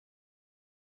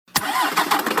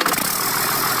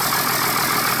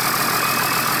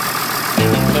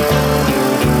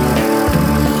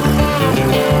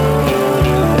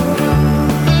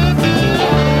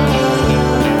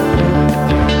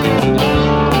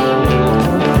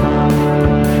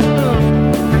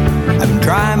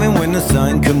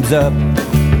is up,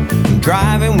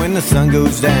 driving when the sun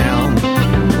goes down.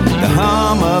 The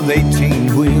hum of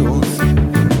 18 wheels,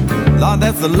 Lord,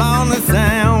 that's the lonely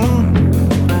sound.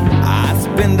 I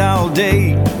spend all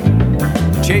day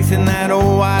chasing that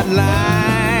old white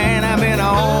line. I've been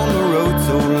on the road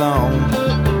so long,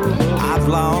 I've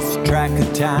lost track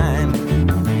of time.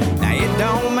 Now it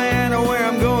don't matter where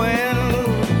I'm going,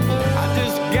 I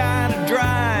just gotta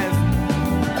drive.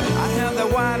 I have the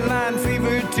white line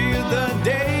fever till the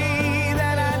day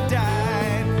that I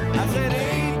died. I said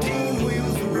 18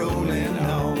 wheels rolling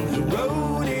on the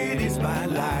road, it is my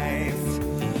life.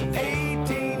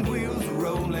 18 wheels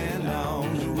rolling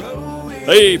on the road.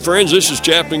 Hey friends, this is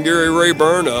Chaplain Gary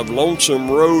Rayburn of Lonesome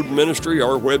Road Ministry.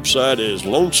 Our website is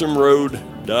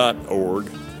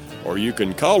lonesomeroad.org, or you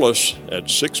can call us at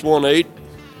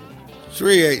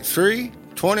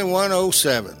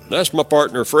 618-383-2107. That's my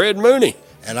partner, Fred Mooney.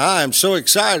 And I'm so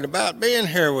excited about being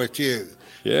here with you.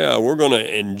 Yeah, we're going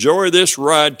to enjoy this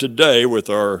ride today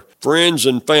with our friends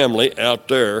and family out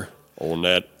there on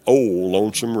that old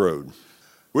lonesome road.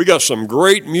 We got some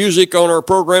great music on our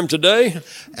program today.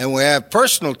 And we have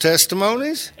personal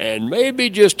testimonies. And maybe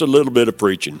just a little bit of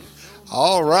preaching.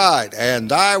 All right,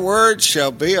 and thy word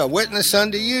shall be a witness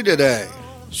unto you today.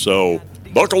 So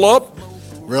buckle up,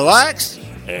 relax,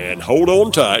 and hold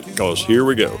on tight, because here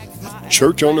we go.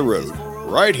 Church on the Road,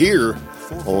 right here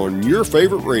on your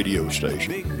favorite radio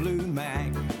station. Now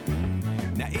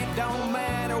it don't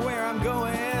matter where I'm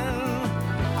going,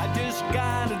 I just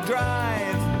gotta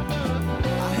drive.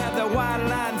 I have the white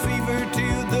line fever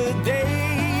till the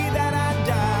day that I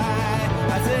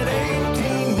die. I said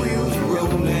 18 wheels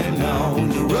rolling on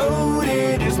the road,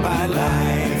 it is my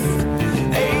life.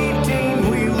 18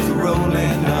 wheels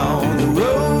rolling on the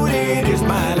road, it is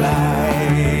my life.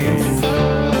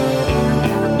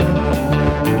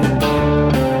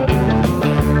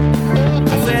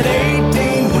 I said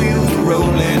 18 wheels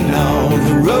rolling on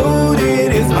the road,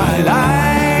 it is my life.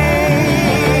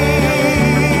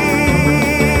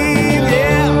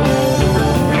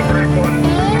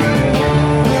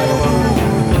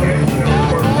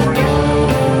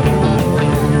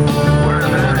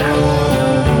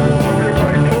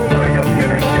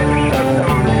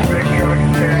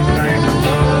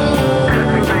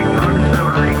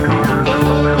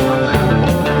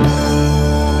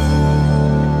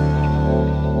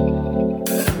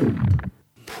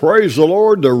 Praise the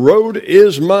Lord, the road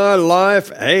is my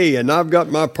life. Hey, and I've got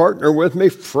my partner with me,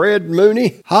 Fred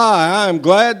Mooney. Hi, I'm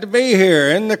glad to be here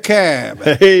in the cab.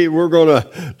 Hey, we're going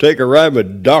to take a ride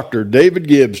with Dr. David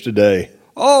Gibbs today.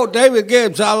 Oh, David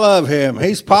Gibbs, I love him.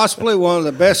 He's possibly one of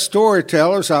the best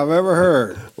storytellers I've ever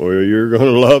heard. Well, you're going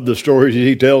to love the stories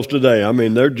he tells today. I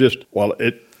mean, they're just, well,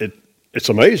 it's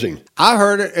amazing. I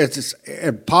heard it. It's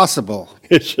impossible.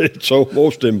 It's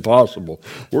almost impossible.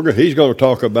 He's going to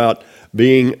talk about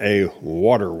being a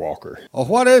water walker. Well,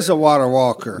 what is a water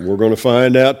walker? We're going to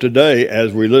find out today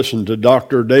as we listen to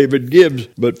Dr. David Gibbs.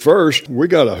 But first, we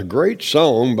got a great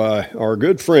song by our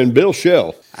good friend Bill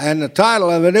Shell. And the title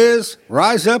of it is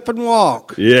Rise Up and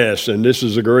Walk. Yes, and this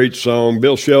is a great song.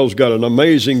 Bill Shell's got an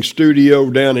amazing studio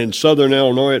down in southern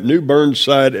Illinois at New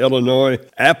Burnside, Illinois,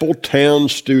 Appletown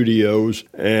Studios.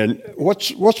 And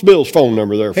what's Bill's phone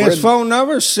number there, Fred? His phone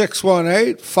number is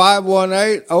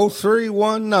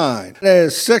 618-518-0319. That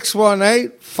is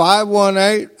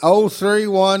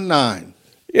 618-518-0319.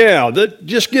 Yeah,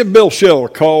 just give Bill Shell a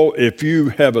call if you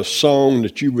have a song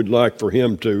that you would like for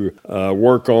him to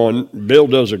work on. Bill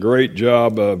does a great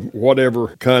job of whatever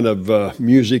kind of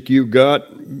music you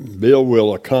got. Bill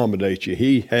will accommodate you.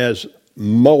 He has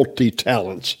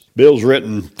multi-talents. Bill's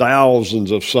written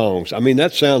thousands of songs. I mean,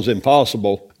 that sounds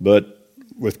impossible, but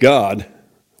with God,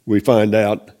 we find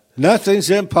out nothing's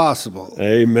impossible.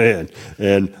 Amen.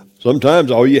 And sometimes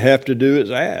all you have to do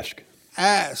is ask.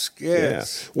 Ask,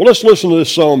 yes. Yeah. Well, let's listen to this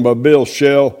song by Bill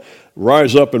Shell,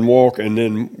 Rise Up and Walk, and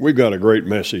then we've got a great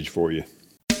message for you.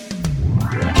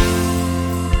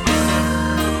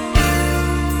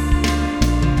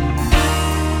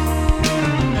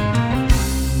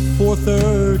 For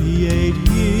 38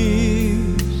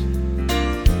 years,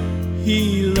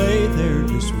 he lay there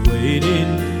just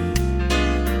waiting,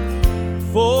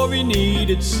 for he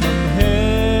needed some help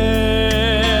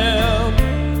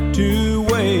to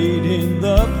wade in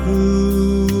the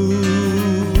pool.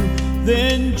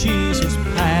 Then Jesus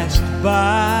passed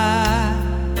by.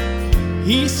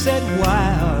 He said,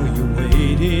 "Why are you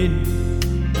waiting?"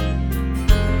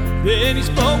 Then he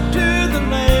spoke to the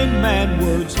lame man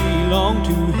words he longed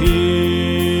to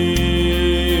hear.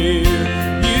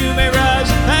 You may rise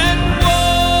up and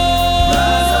walk.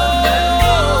 Rise up and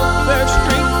walk. There's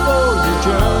strength for your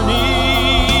journey.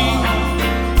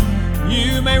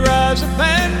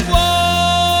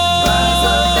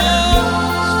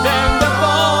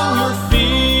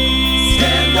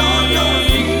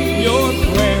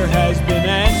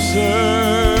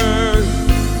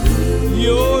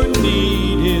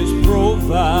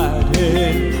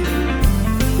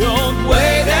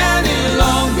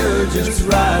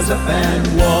 up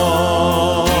and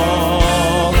walk.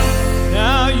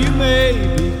 Now you may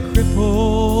be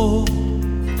crippled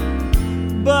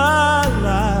by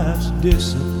life's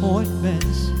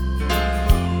disappointments.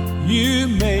 You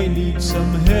may need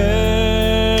some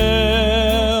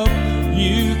help.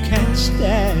 You can't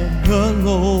stand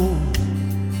alone.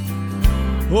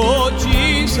 Oh,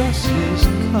 Jesus is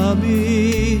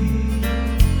coming.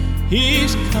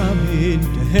 He's coming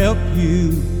to help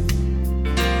you.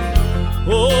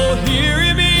 Oh, hear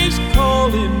him, he's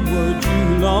calling words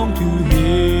you long to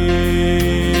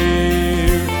hear.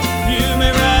 You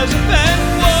may rise up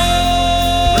and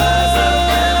walk. Rise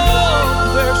up and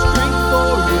walk. There's strength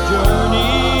for your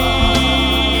journey.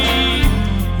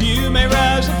 You may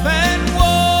rise up and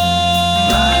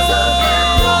walk. Rise up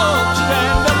and walk.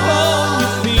 Stand up on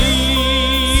your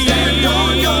feet. Stand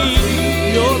on your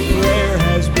feet. Your prayer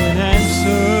has been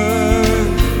answered.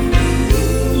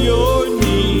 Your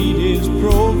need is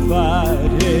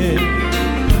provided.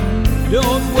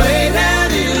 Don't wait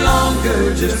any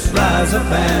longer, just rise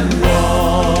up and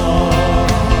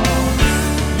walk.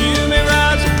 You may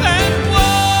rise up and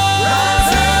walk.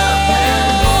 Rise up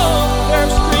and walk.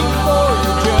 There's strength for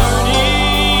your journey.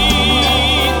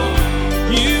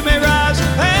 You may rise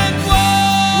up and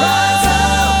walk. Rise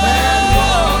up and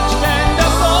walk. Stand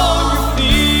up on your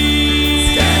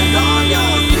feet. Stand on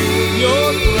your feet. Your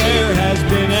prayer has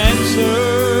been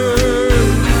answered.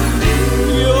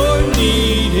 Your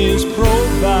need is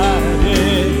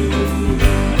provided.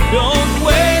 Don't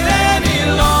wait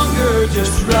any longer,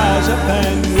 just rise up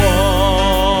and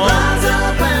walk. Rise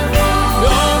up and walk.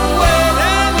 Don't wait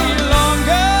any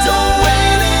longer. Don't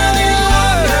wait any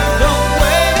longer. Don't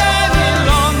wait any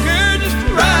longer, just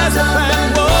rise up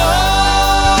and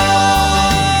walk.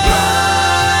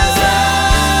 Rise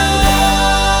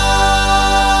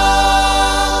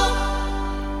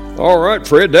up. All right,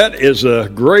 Fred, that is a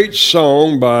great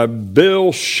song by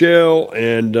Bill Shell,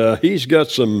 and he's got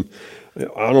some,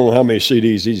 I don't know how many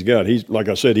CDs he's got. He's, like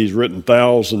I said, he's written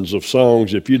thousands of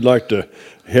songs. If you'd like to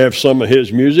have some of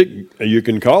his music, you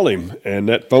can call him, and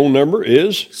that phone number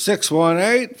is.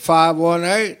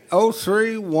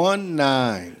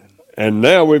 618-518-0319. And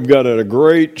now we've got a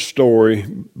great story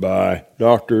by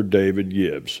Dr. David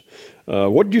Gibbs.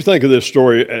 What did you think of this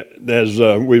story as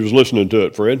we was listening to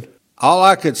it, Fred? All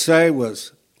I could say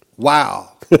was,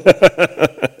 wow.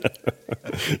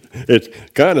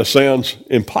 It kind of sounds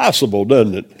impossible,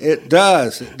 doesn't it? It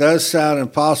does. It does sound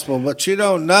impossible, but you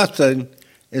know, nothing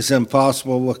is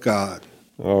impossible with God.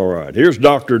 All right, here's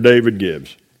Dr. David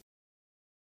Gibbs.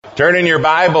 Turn in your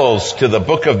Bibles to the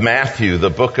book of Matthew,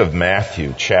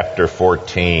 chapter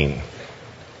 14.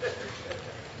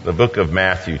 The book of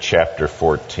Matthew, chapter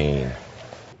 14.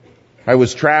 I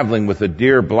was traveling with a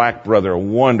dear black brother, a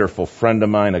wonderful friend of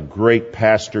mine, a great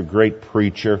pastor, great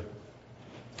preacher.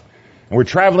 And we're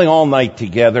traveling all night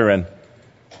together, and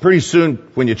pretty soon,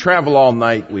 when you travel all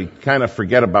night, we kind of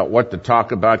forget about what to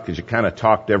talk about because you kind of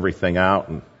talked everything out,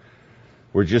 and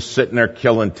we're just sitting there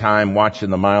killing time,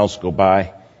 watching the miles go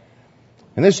by.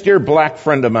 And this dear black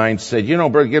friend of mine said, you know,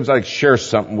 Brother Gibbs, I'd like to share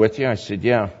something with you. I said,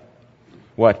 yeah.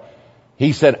 What?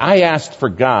 He said, I asked for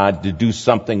God to do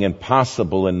something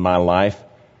impossible in my life,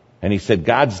 and he said,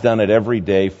 God's done it every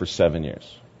day for 7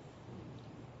 years.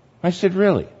 I said,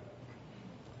 really?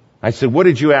 I said, what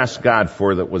did you ask God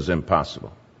for that was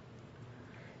impossible?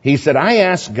 He said, I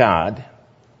asked God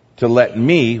to let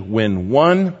me win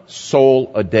one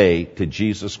soul a day to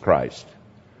Jesus Christ,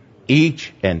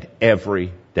 each and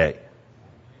every day.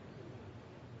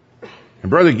 And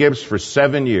Brother Gibbs, for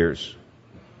 7 years,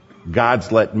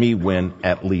 God's let me win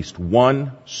at least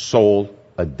one soul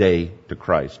a day to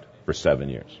Christ for 7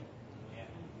 years.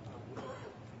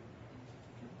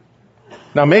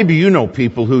 Now, maybe you know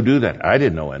people who do that. I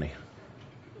didn't know any.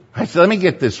 I said, let me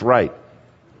get this right.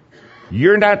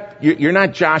 You're not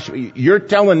Joshua. You're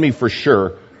telling me for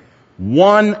sure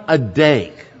one a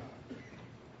day.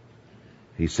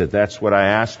 He said, that's what I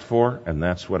asked for, and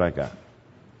that's what I got.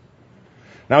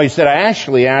 Now, he said, I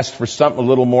actually asked for something a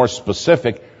little more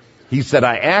specific. He said,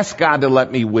 I asked God to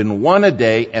let me win one a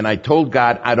day, and I told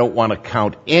God I don't want to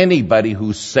count anybody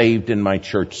who's saved in my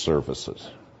church services.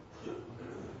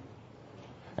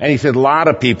 And he said, a lot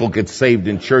of people get saved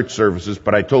in church services,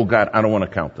 but I told God I don't want to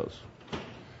count those.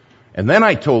 And then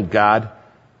I told God,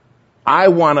 I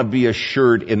want to be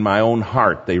assured in my own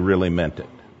heart they really meant it.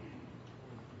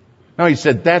 Now, he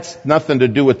said, that's nothing to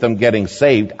do with them getting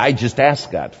saved. I just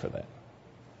asked God for that.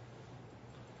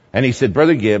 And he said,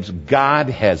 Brother Gibbs, God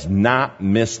has not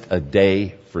missed a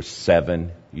day for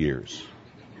 7 years.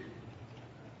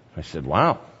 I said,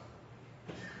 wow.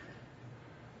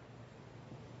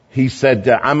 He said,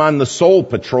 I'm on the soul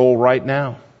patrol right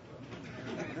now.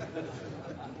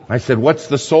 I said, what's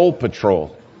the soul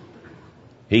patrol?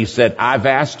 He said, I've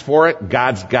asked for it.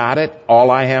 God's got it.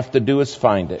 All I have to do is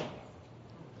find it.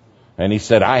 And he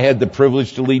said, I had the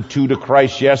privilege to lead 2 to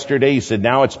Christ yesterday. He said,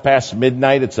 now it's past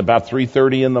midnight. It's about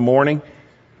 3:30 in the morning.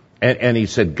 And he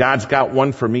said, God's got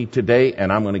one for me today,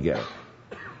 and I'm going to get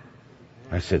it.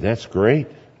 I said, that's great.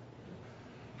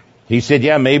 He said,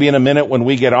 yeah, maybe in a minute when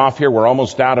we get off here, we're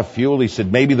almost out of fuel. He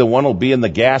said, maybe the one will be in the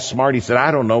gas smart. He said, I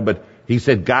don't know, but he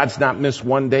said, God's not missed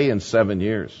one day in 7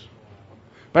 years.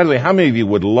 By the way, how many of you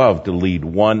would love to lead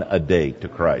one a day to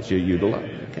Christ? You'd love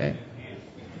it, okay?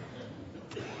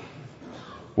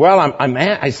 Well,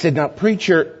 I said, now,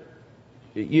 preacher,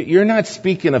 you're not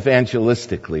speaking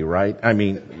evangelistically, right? I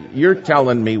mean, you're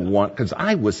telling me one, because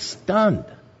I was stunned.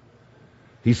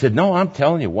 He said, no, I'm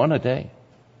telling you, one a day.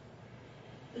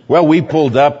 Well, we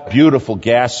pulled up, beautiful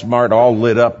gas smart, all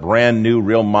lit up, brand new,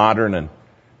 real modern, and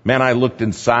man, I looked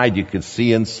inside, you could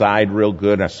see inside real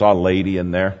good, and I saw a lady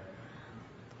in there.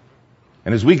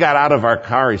 And as we got out of our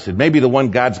car, he said, maybe the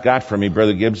one God's got for me,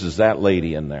 Brother Gibbs, is that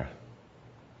lady in there.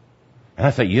 And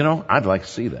I thought, I'd like to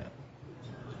see that.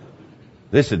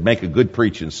 This would make a good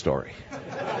preaching story.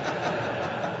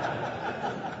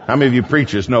 How many of you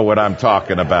preachers know what I'm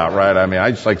talking about, right? I mean,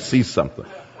 I just like to see something.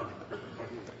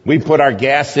 We put our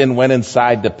gas in, went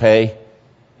inside to pay.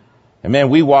 And man,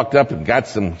 we walked up and got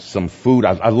some food.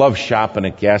 I love shopping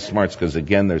at gas smarts because,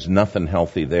 again, there's nothing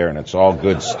healthy there and it's all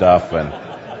good stuff. And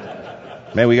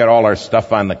man, we got all our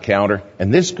stuff on the counter.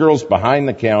 And this girl's behind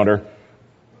the counter.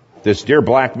 This dear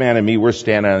black man and me, we're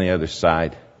standing on the other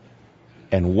side.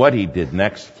 And what he did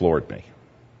next floored me.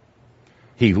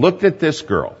 He looked at this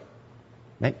girl.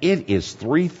 Man, it is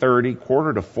 3:30,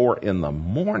 3:45 in the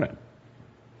morning.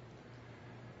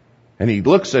 And he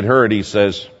looks at her and he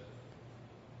says,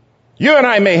 you and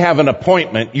I may have an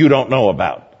appointment you don't know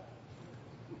about.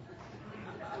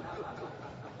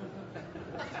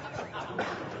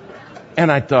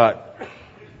 And I thought,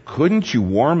 couldn't you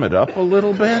warm it up a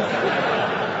little bit?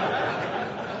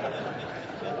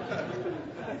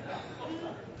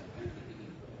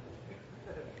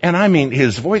 And I mean,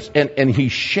 his voice, and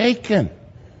he's shaken.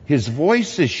 His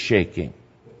voice is shaking.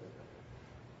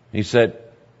 He said,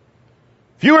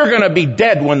 if you were going to be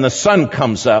dead when the sun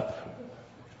comes up,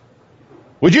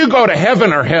 would you go to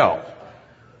heaven or hell?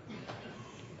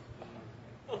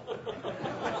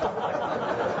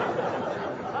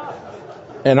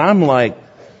 And I'm like,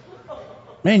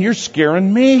 man, you're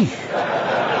scaring me.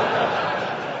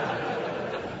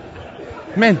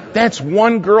 Man, that's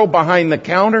one girl behind the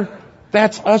counter.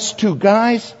 That's us two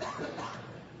guys.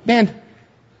 Man,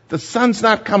 the sun's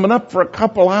not coming up for a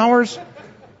couple hours.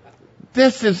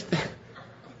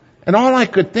 And all I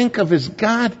could think of is,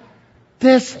 God,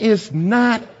 this is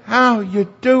not how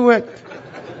you do it.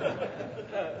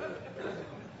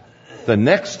 The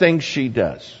next thing she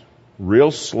does,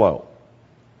 real slow,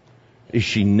 is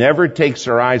she never takes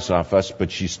her eyes off us,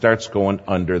 but she starts going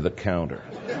under the counter.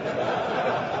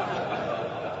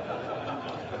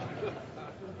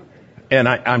 And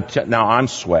now I'm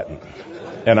sweating.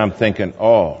 And I'm thinking,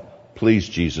 oh, please,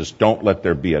 Jesus, don't let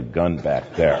there be a gun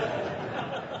back there.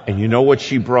 And you know what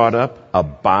she brought up? A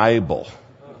Bible.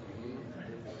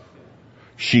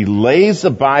 She lays the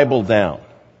Bible down.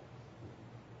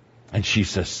 And she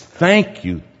says, thank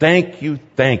you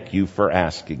for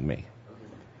asking me.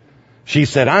 She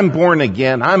said, I'm born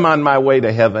again. I'm on my way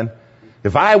to heaven.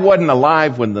 If I wasn't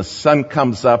alive when the sun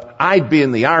comes up, I'd be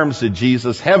in the arms of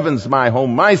Jesus. Heaven's my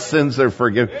home. My sins are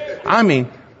forgiven. I mean,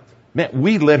 man,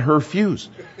 we lit her fuse.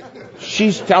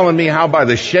 She's telling me how by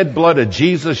the shed blood of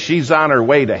Jesus, she's on her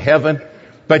way to heaven.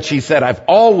 But she said, I've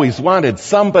always wanted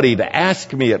somebody to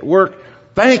ask me at work,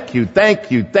 thank you.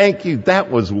 That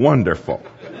was wonderful.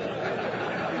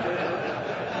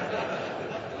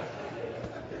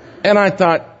 And I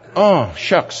thought, oh,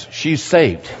 shucks, she's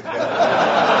saved.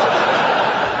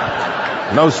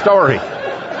 No story.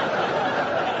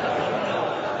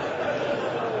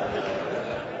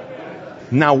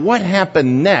 Now, what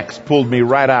happened next pulled me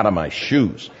right out of my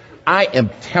shoes. I am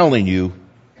telling you,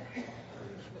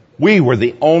 we were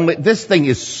the only, this thing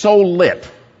is so lit.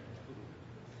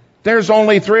 There's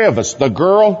only 3 of us, the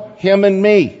girl, him, and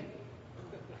me.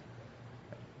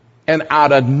 And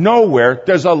out of nowhere,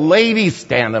 there's a lady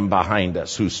standing behind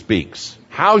us who speaks.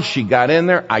 How she got in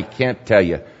there, I can't tell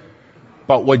you.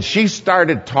 But when she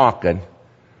started talking,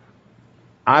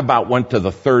 I about went to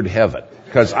the 3rd heaven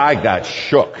because I got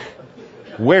shook.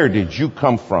 Where did you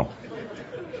come from?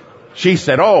 She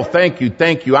said, oh, thank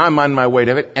you. I'm on my way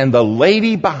to it. And the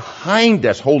lady behind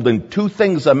us holding 2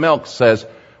 things of milk says,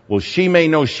 Well, she may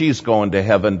know she's going to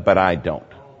heaven, but I don't.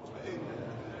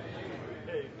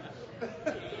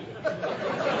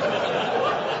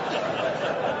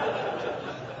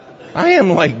 I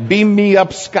am like, beam me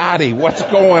up, Scotty. What's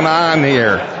going on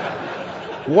here?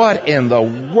 What in the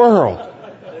world?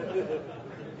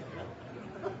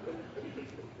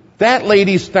 That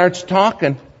lady starts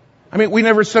talking. I mean, we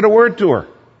never said a word to her.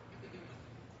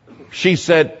 She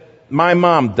said, my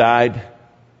mom died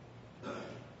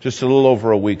just a little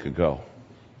over a week ago.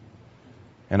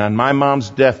 And on my mom's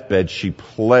deathbed, she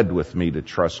pled with me to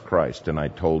trust Christ, and I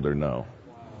told her no.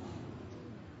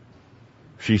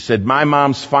 She said, my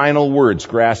mom's final words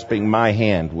grasping my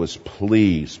hand was,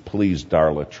 please, please,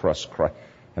 Darla, trust Christ.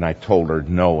 And I told her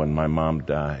no, and my mom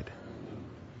died.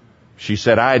 She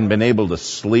said, I hadn't been able to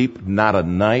sleep, not a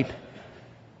night.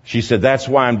 She said, that's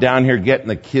why I'm down here getting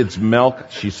the kids'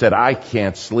 milk. She said, I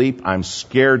can't sleep. I'm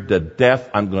scared to death.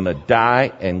 I'm going to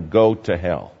die and go to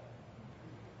hell.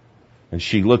 And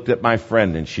she looked at my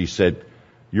friend and she said,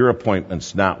 your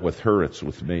appointment's not with her, it's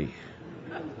with me.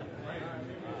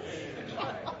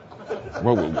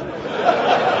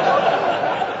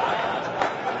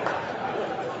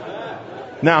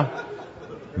 Now,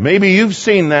 maybe you've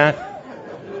seen that.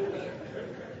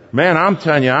 Man, I'm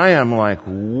telling you, I am like,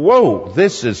 whoa,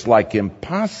 this is like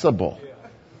impossible.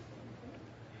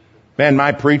 Man,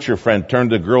 my preacher friend turned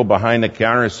to the girl behind the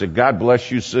counter and said, God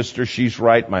bless you, sister. She's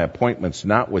right. My appointment's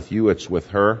not with you, it's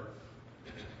with her.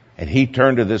 And he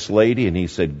turned to this lady and he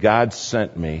said, God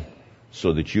sent me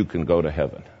so that you can go to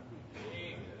heaven.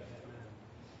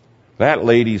 That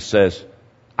lady says,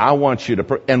 I want you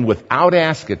to, and without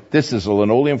asking, this is a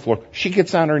linoleum floor, she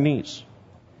gets on her knees.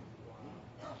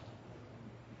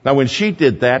 Now, when she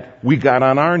did that, we got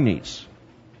on our knees.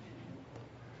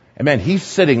 And man, he's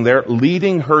sitting there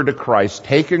leading her to Christ,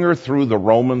 taking her through the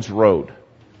Romans road.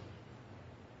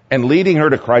 And leading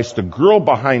her to Christ, the girl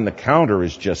behind the counter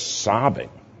is just sobbing.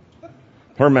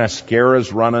 Her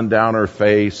mascara's running down her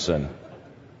face. And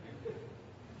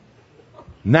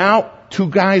now, 2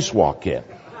 guys walk in.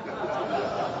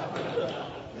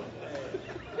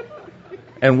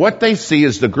 And what they see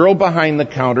is the girl behind the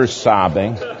counter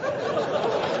sobbing,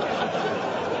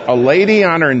 a lady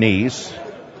on her knees,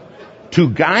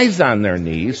 2 guys on their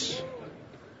knees,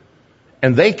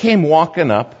 and they came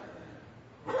walking up,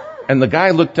 and the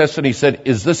guy looked at us and he said,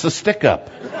 is this a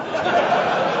stick-up?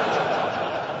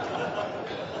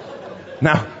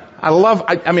 Now,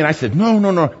 I said,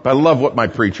 no, but I love what my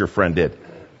preacher friend did.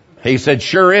 He said,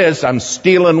 sure is, I'm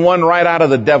stealing one right out of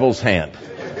the devil's hand.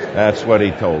 That's what he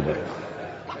told me.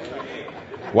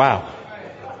 Wow.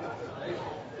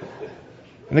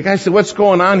 And the guy said, what's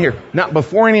going on here? Now,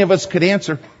 before any of us could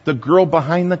answer, the girl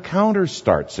behind the counter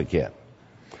starts again.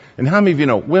 And how many of you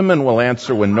know, women will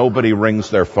answer when nobody rings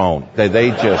their phone. They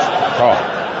just talk.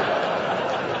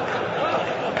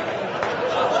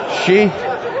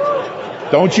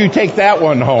 Don't you take that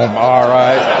one home, all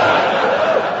right?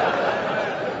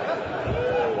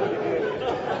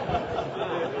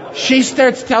 She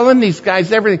starts telling these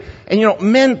guys everything. And you know,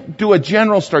 men do a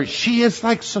general story. She is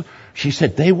like, so, she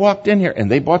said, they walked in here and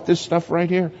they bought this stuff right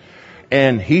here.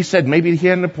 And he said maybe he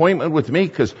had an appointment with me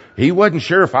because he wasn't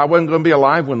sure if I wasn't going to be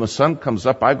alive when the sun comes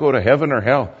up. I go to heaven or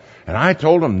hell. And I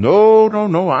told him, no,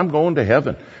 I'm going to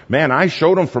heaven. Man, I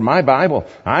showed him from my Bible.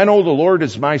 I know the Lord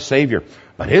is my Savior.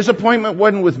 But his appointment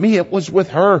wasn't with me, it was with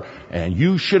her. And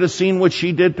you should have seen what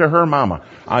she did to her mama.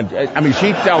 I mean,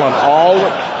 she's telling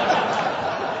all...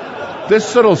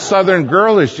 This little southern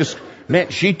girl is just...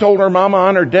 Man, she told her mama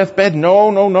on her deathbed,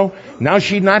 no. Now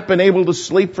she'd not been able to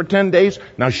sleep for 10 days.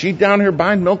 Now she's down here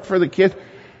buying milk for the kids.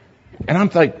 And I'm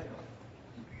like,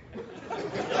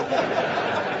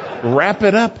 wrap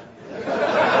it up.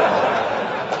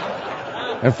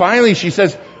 And finally she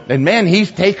says, and man,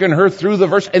 he's taken her through the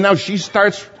verse. And now she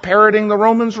starts parroting the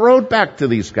Romans road back to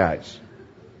these guys.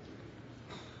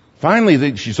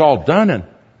 Finally, she's all done. And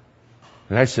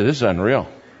I said, this is unreal.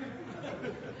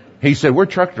 He said, we're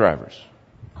truck drivers.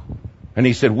 And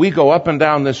he said, we go up and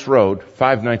down this road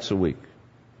 5 nights a week.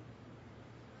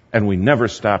 And we never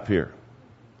stop here.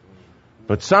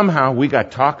 But somehow we got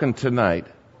talking tonight,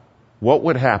 what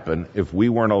would happen if we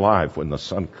weren't alive when the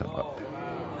sun come up?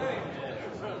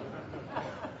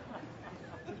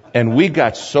 And we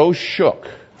got so shook.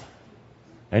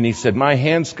 And he said, my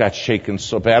hands got shaken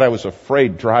so bad I was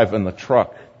afraid driving the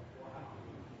truck.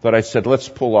 That I said, let's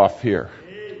pull off here.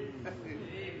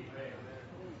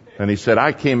 And he said,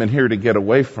 I came in here to get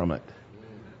away from it.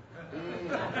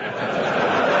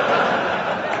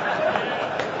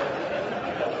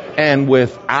 And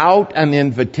without an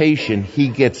invitation, he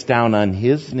gets down on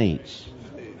his knees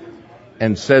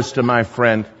and says to my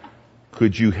friend,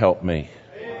 Could you help me?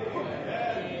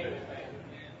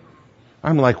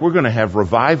 I'm like, we're going to have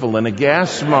revival in a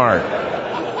gas mart.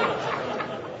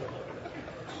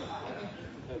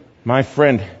 My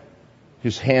friend,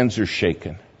 his hands are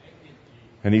shaking.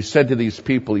 And he said to these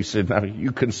people, he said, now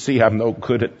you can see I'm no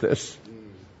good at this.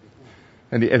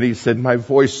 And he said, my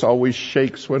voice always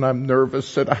shakes when I'm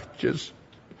nervous, and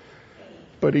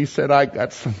but he said, I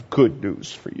got some good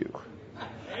news for you.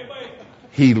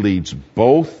 He leads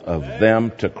both of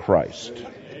them to Christ.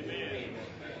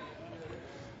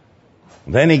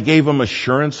 Then he gave them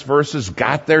assurance verses,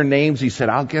 got their names. He said,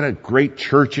 I'll get a great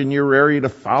church in your area to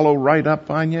follow right up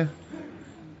on you.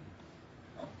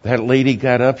 That lady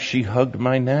got up, she hugged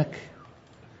my neck.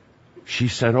 She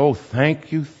said, oh,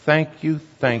 thank you, thank you,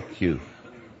 thank you.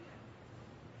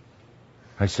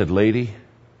 I said, lady,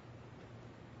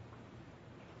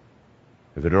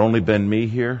 if it had only been me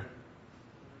here,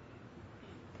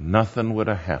 nothing would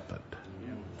have happened.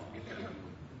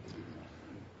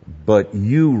 But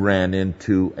you ran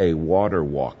into a water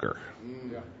walker.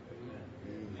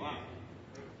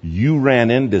 You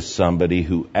ran into somebody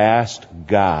who asked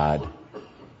God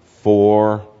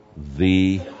for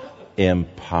the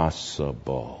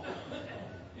impossible.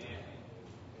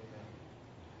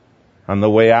 On the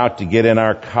way out to get in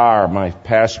our car, my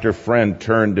pastor friend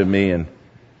turned to me and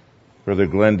Brother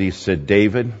Glendy said,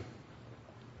 David,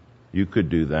 you could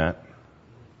do that.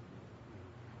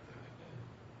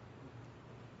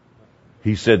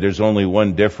 He said, there's only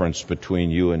one difference between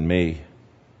you and me.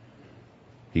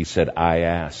 He said, I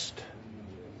asked.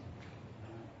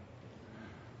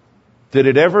 Did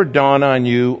it ever dawn on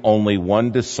you only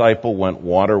one disciple went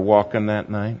water walking that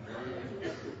night?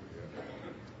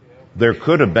 There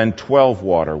could have been 12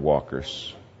 water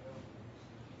walkers.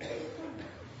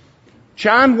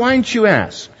 John, why didn't you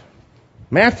ask?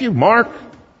 Matthew, Mark,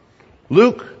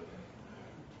 Luke,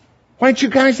 why didn't you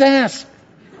guys ask?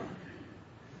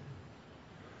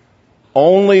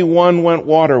 Only one went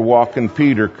water walking,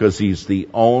 Peter, because he's the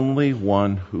only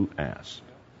one who asked.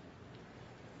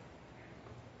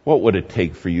 What would it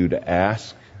take for you to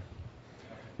ask?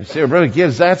 You say, Brother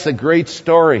Gibbs, that's a great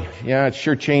story. Yeah, it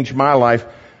sure changed my life.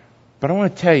 But I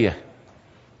want to tell you,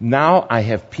 now I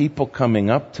have people coming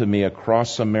up to me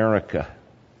across America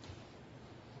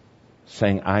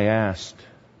saying, I asked.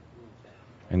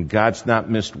 And God's not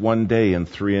missed one day in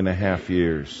 3.5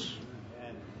 years.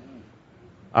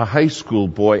 A high school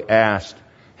boy asked,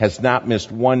 has not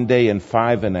missed one day in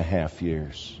 5.5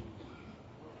 years.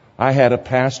 I had a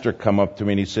pastor come up to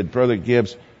me and he said, Brother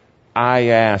Gibbs, I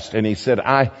asked. And he said,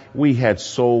 we had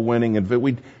soul winning,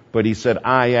 but he said,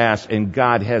 I asked, and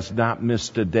God has not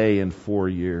missed a day in 4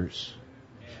 years.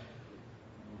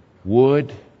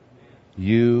 Would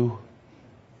you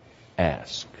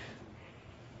ask?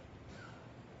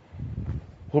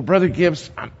 Well, Brother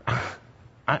Gibbs,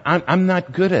 I'm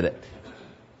not good at it.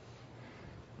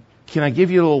 Can I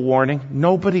give you a little warning?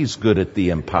 Nobody's good at the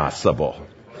impossible.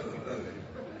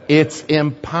 It's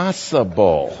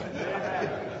impossible.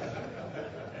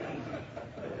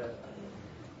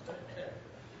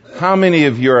 How many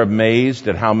of you are amazed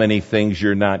at how many things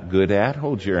you're not good at?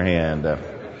 Hold your hand up.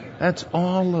 That's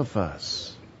all of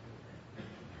us.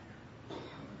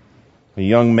 A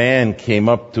young man came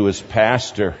up to his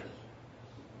pastor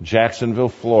in Jacksonville,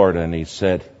 Florida, and he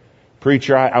said,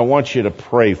 Preacher, I want you to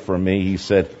pray for me. He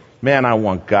said, man, I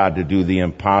want God to do the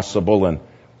impossible,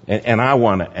 and I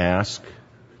want to ask.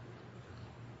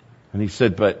 And he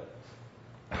said, but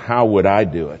how would I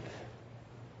do it?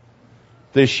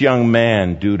 This young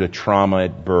man, due to trauma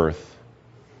at birth,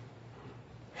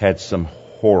 had some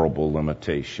horrible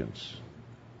limitations.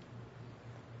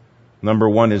 Number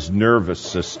one, his nervous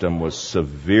system was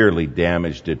severely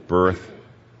damaged at birth,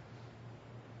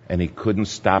 and he couldn't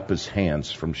stop his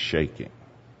hands from shaking.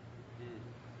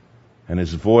 And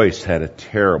his voice had a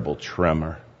terrible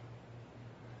tremor.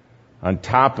 On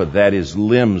top of that, his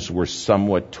limbs were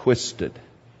somewhat twisted.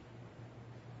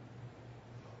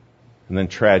 And then,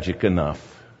 tragic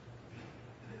enough,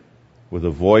 with a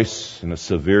voice and a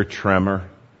severe tremor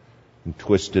and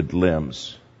twisted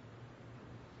limbs,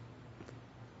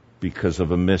 because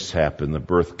of a mishap in the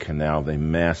birth canal, they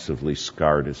massively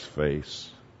scarred his face.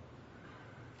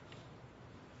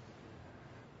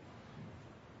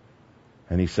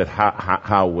 And he said,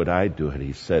 how would I do it?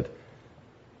 He said,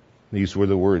 these were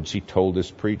the words he told his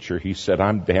preacher. He said,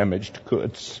 I'm damaged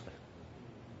goods.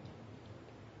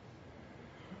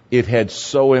 It had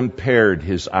so impaired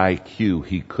his IQ,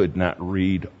 he could not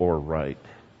read or write.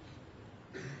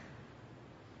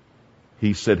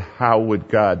 He said, how would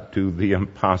God do the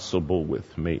impossible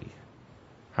with me?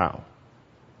 How?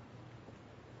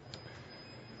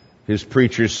 His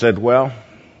preacher said, well,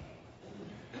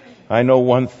 I know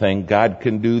one thing. God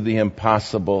can do the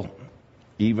impossible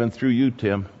even through you,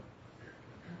 Tim.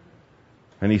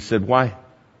 And he said, why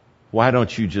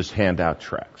don't you just hand out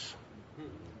tracts?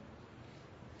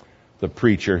 The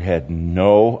preacher had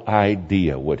no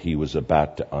idea what he was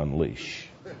about to unleash.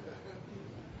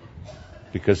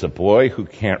 Because a boy who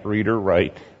can't read or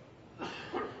write,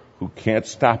 who can't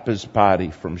stop his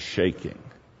body from shaking,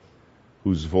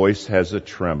 whose voice has a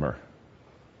tremor,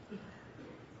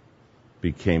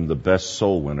 became the best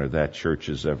soul winner that church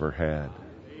has ever had.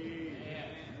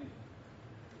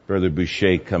 Brother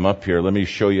Boucher, come up here. Let me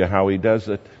show you how he does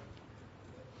it.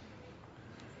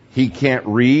 He can't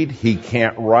read. He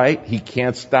can't write. He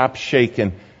can't stop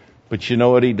shaking. But you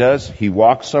know what he does? He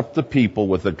walks up the people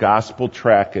with a gospel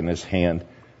tract in his hand,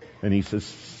 and he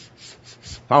says,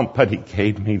 somebody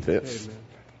gave me this.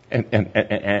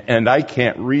 And I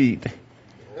can't read.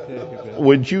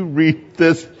 Would you read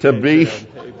this to me?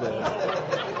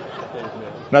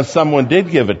 Now, someone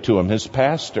did give it to him, his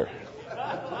pastor.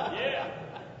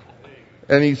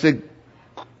 And he said,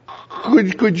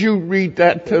 could you read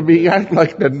that to me? I'd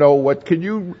like to know what. Can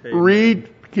you read?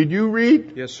 Can you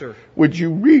read? Yes, sir. Would you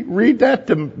read that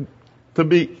to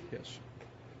me? Yes.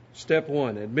 Step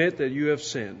 1, admit that you have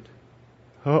sinned.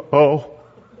 Uh-oh.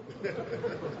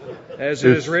 As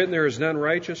it is written, there is none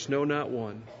righteous, no, not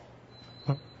one.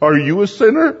 Are you a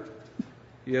sinner?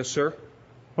 Yes, sir.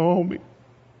 Oh, me.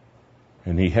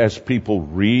 And he has people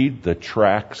read the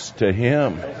tracts to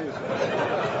him.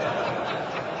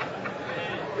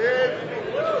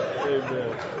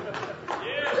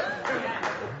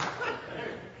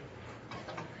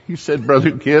 He said,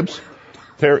 Brother Gibbs,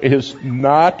 there is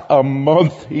not a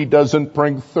month he doesn't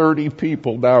bring 30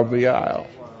 people down the aisle.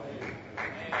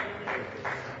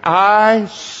 I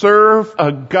serve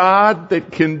a God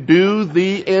that can do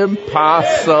the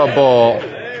impossible.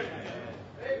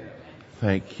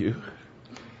 Thank you.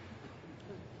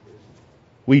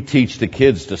 We teach the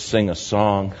kids to sing a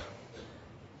song.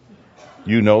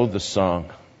 You know the song.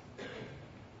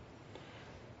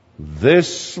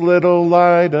 This little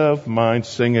light of mine,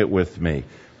 sing it with me.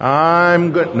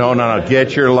 I'm good. No,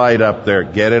 get your light up there.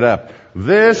 Get it up.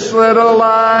 This little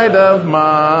light of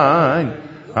mine,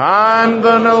 I'm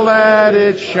gonna let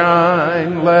it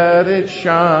shine, let it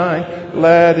shine,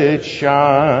 let it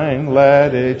shine,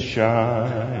 let it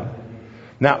shine.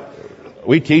 Now,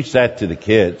 we teach that to the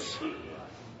kids.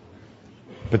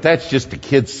 But that's just a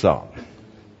kid's song.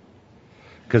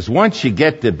 Because once you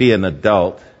get to be an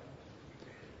adult,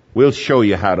 we'll show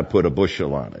you how to put a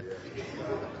bushel on it.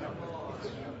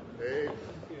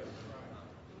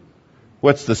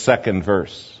 What's the second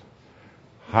verse?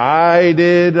 Hide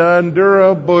it under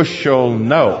a bushel.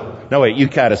 No, wait, you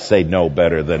gotta say no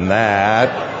better than that.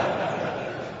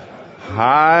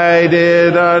 Hide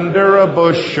it under a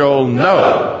bushel.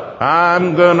 No,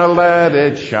 I'm gonna let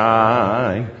it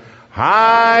shine.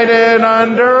 Hide it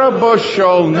under a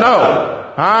bushel.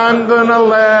 No, I'm gonna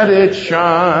let it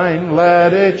shine,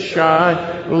 let it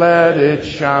shine, let it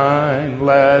shine,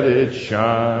 let it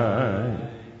shine.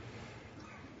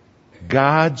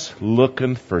 God's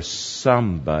looking for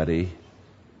somebody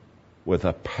with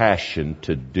a passion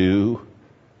to do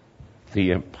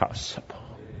the impossible.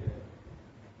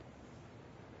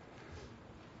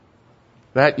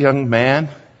 That young man,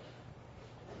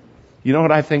 you know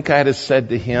what I think I'd have said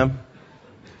to him?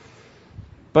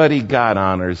 Buddy, God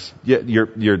honors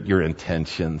your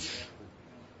intentions.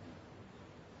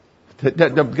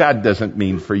 God doesn't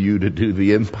mean for you to do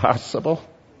the impossible.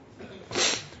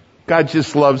 God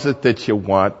just loves it that you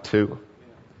want to.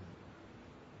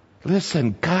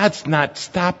 Listen, God's not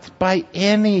stopped by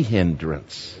any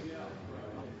hindrance.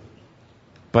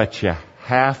 But you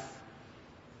have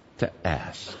to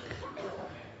ask.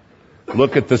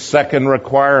 Look at the second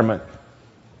requirement.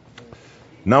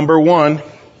 Number 1,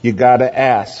 you got to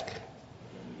ask.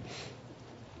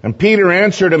 And Peter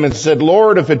answered him and said,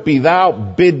 Lord, if it be thou,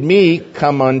 bid me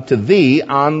come unto thee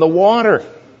on the water.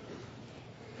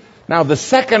 Now, the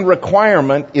second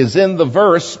requirement is in the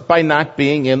verse by not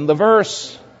being in the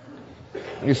verse.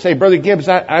 You say, Brother Gibbs,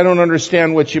 I don't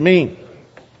understand what you mean.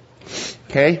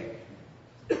 Okay?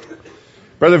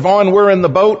 Brother Vaughn, we're in the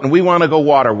boat and we want to go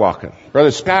water walking.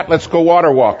 Brother Scott, let's go water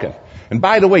walking. And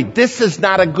by the way, this is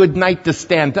not a good night to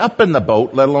stand up in the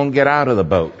boat, let alone get out of the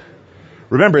boat.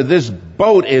 Remember, this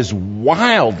boat is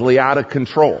wildly out of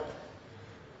control.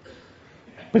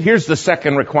 But here's the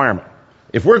second requirement.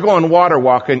 If we're going water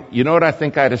walking, you know what I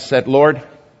think I'd have said? Lord,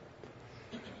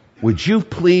 would you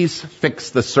please fix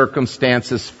the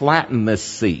circumstances, flatten this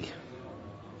sea?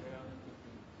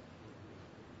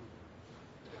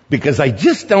 because I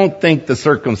just don't think the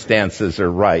circumstances are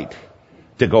right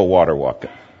to go water walking.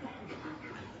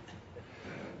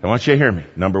 I want you to hear me.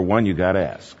 Number one, you got to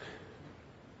ask.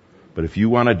 But if you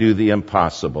want to do the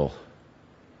impossible,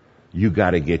 you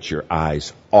got to get your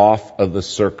eyes off of the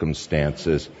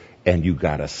circumstances, and you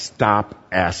got to stop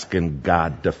asking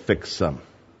God to fix them.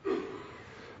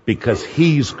 Because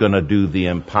He's going to do the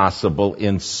impossible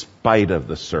in spite of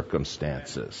the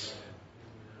circumstances.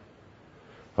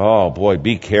 Oh boy,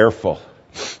 be careful.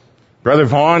 Brother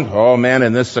Vaughn, oh man,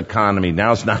 in this economy,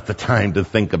 now's not the time to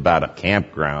think about a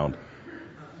campground.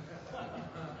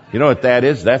 You know what that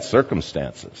is? That's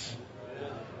circumstances.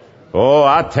 Oh,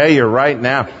 I'll tell you right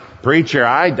now, preacher,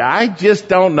 I just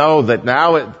don't know that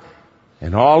now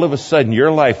and all of a sudden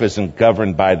your life isn't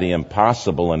governed by the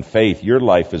impossible and faith. Your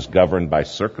life is governed by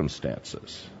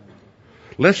circumstances.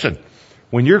 Listen,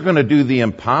 when you're going to do the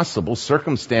impossible,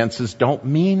 circumstances don't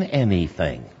mean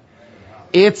anything.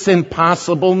 It's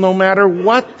impossible no matter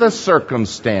what the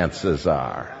circumstances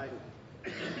are.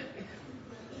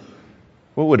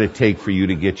 What would it take for you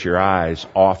to get your eyes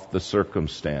off the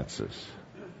circumstances?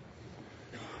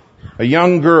 A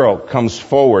young girl comes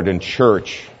forward in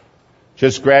church,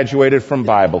 just graduated from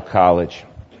Bible college.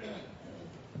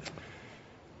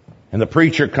 And the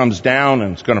preacher comes down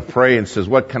and is going to pray and says,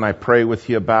 "What can I pray with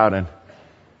you about?" And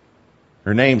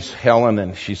her name's Helen,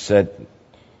 and she said,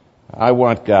 "I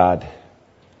want God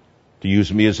to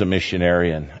use me as a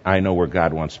missionary, and I know where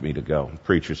God wants me to go." The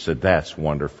preacher said, "That's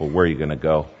wonderful. Where are you going to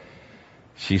go?"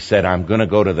 She said, "I'm going to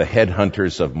go to the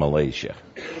headhunters of Malaysia."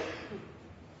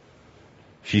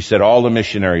 She said, "All the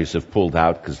missionaries have pulled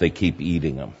out because they keep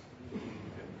eating them.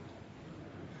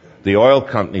 The oil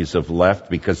companies have left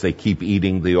because they keep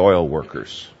eating the oil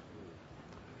workers.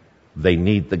 They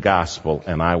need the gospel,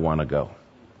 and I want to go."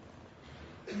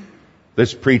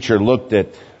 This preacher looked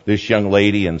at this young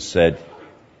lady and said,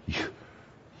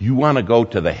 "You want to go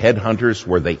to the headhunters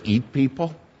where they eat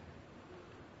people?"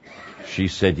 She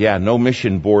said, "Yeah, no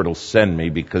mission board will send me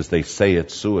because they say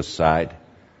it's suicide.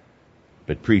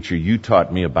 But preacher, you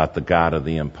taught me about the God of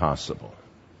the impossible."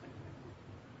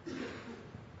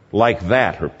 Like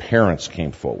that, her parents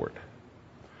came forward.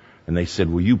 And they said,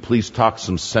 "Will you please talk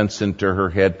some sense into her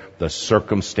head? The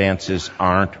circumstances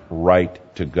aren't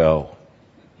right to go."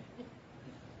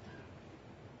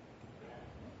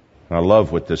 And I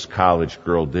love what this college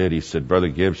girl did. He said, "Brother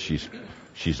Gibbs,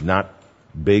 she's not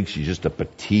big. She's just a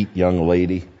petite young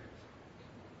lady."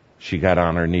 She got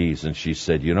on her knees and she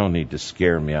said, "You don't need to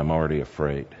scare me. I'm already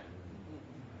afraid."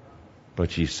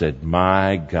 But she said,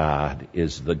 "My God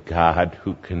is the God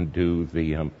who can do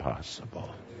the impossible.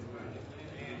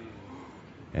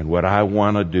 And what I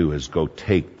want to do is go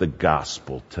take the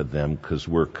gospel to them because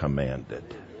we're commanded."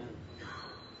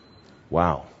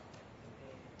 Wow.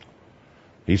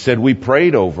 He said, "We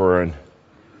prayed over her, and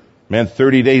man,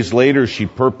 30 days later, she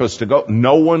purposed to go.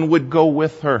 No one would go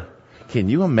with her." Can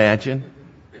you imagine?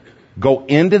 Go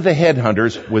into the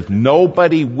headhunters with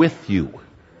nobody with you.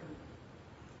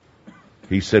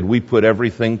 He said, "We put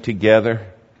everything together.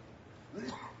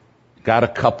 Got a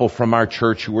couple from our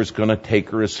church who was going to take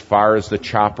her as far as the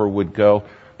chopper would go.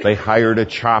 They hired a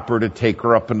chopper to take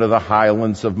her up into the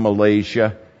highlands of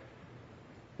Malaysia.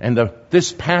 And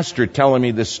this pastor telling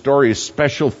me this story is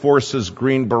Special Forces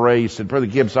Green Beret. He said, "Brother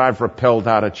Gibbs, I've rappelled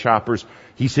out of choppers."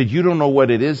 He said, "You don't know what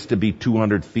it is to be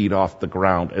 200 feet off the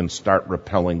ground and start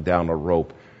rappelling down a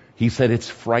rope." He said, "It's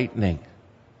frightening."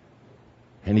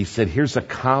 And he said, "Here's a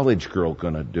college girl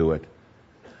going to do it.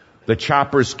 The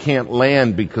choppers can't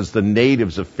land because the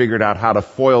natives have figured out how to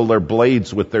foil their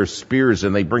blades with their spears,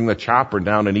 and they bring the chopper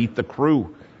down and eat the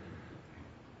crew.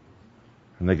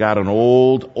 And they got an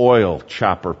old oil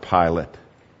chopper pilot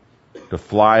to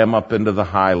fly them up into the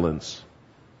highlands.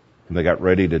 And they got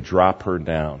ready to drop her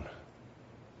down.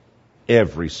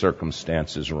 Every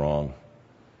circumstance is wrong.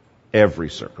 Every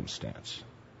circumstance.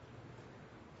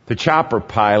 The chopper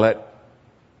pilot,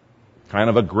 kind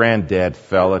of a granddad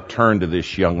fella, turned to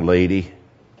this young lady.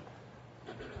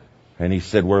 And he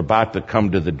said, "We're about to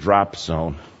come to the drop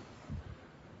zone."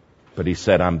 But he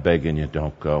said, "I'm begging you,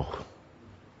 don't go."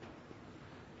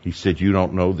 He said, "You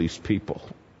don't know these people."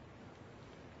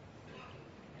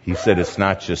 He said, "It's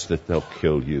not just that they'll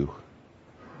kill you."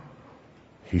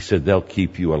 He said, "They'll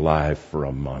keep you alive for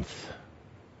a month.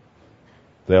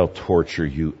 They'll torture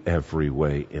you every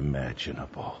way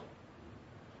imaginable.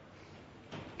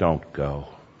 Don't go."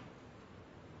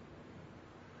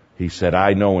 He said,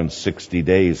 "I know in 60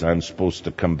 days I'm supposed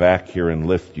to come back here and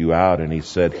lift you out." And he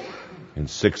said, "In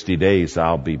 60 days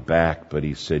I'll be back." But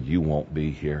he said, "You won't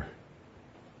be here."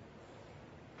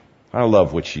 I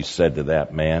love what she said to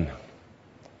that man.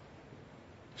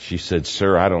 She said,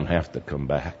 "Sir, I don't have to come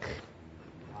back,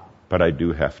 but I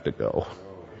do have to go."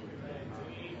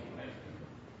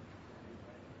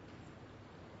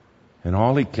 And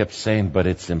all he kept saying, "But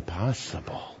it's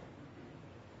impossible."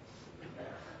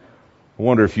 I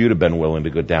wonder if you'd have been willing to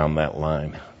go down that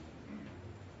line.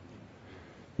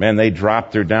 Man, they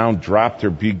dropped her down, dropped her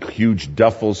big, huge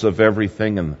duffels of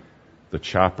everything, and the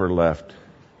chopper left.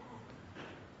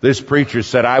 This preacher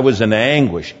said, "I was in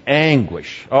anguish.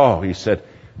 Oh, he said,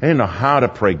 I didn't know how to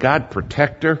pray. God,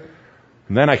 protect her."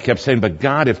 And then I kept saying, "But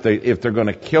God, if they're going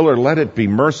to kill her, let it be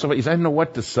merciful." He said, "I didn't know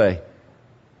what to say."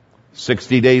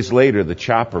 60 days later, the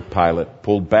chopper pilot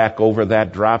pulled back over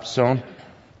that drop zone,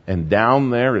 and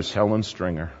down there is Helen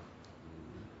Stringer.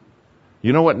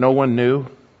 You know what no one knew?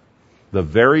 The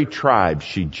very tribe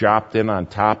she dropped in on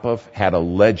top of had a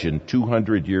legend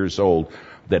 200 years old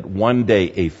that one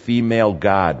day a female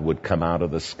god would come out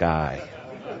of the sky.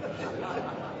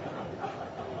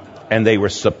 And they were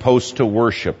supposed to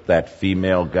worship that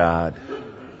female god.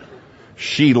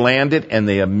 She landed and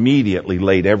they immediately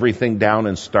laid everything down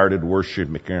and started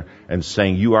worshiping her and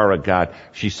saying, "You are a god."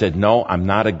 She said, "No, I'm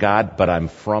not a god, but I'm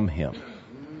from him.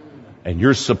 And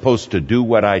you're supposed to do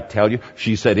what I tell you."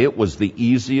 She said, "It was the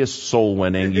easiest soul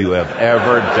winning you have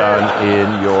ever done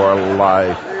in your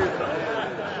life."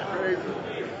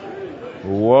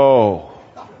 Whoa.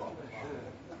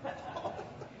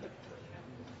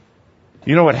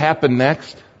 You know what happened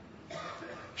next?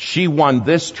 She won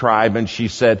this tribe, and she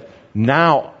said,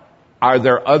 "Now, are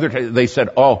there other..." They said,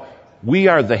 "Oh, we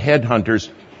are the headhunters,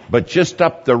 but just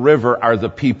up the river are the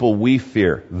people we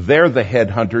fear. They're the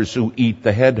headhunters who eat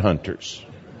the headhunters."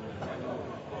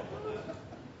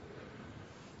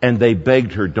 And they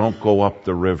begged her, "Don't go up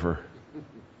the river."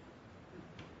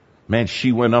 Man,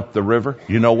 she went up the river.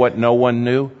 You know what no one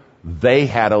knew? They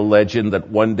had a legend that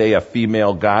one day a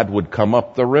female god would come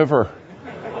up the river.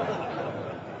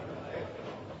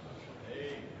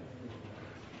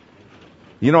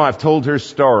 You know, I've told her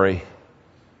story.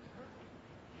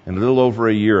 And a little over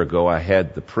a year ago, I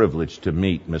had the privilege to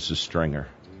meet Mrs. Stringer.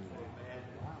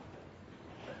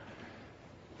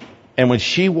 And when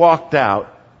she walked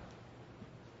out,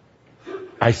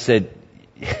 I said,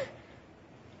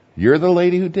 "You're the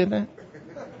lady who did that?"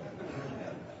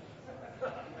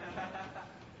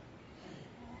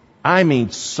 I mean,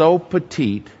 so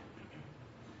petite,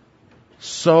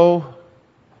 so...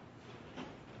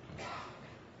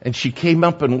 And she came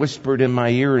up and whispered in my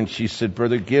ear and she said,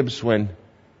 "Brother Gibbs, when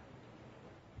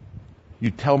you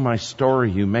tell my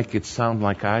story, you make it sound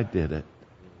like I did it."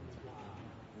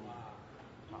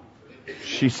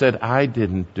 She said, "I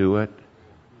didn't do it.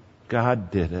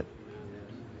 God did it."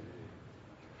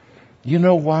 You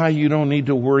know why you don't need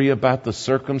to worry about the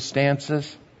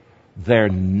circumstances? They're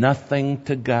nothing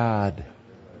to God.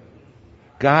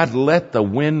 God let the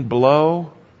wind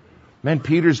blow. Man,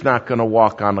 Peter's not going to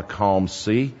walk on a calm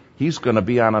sea. He's going to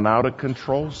be on an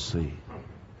out-of-control sea.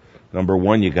 Number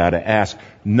one, you got to ask.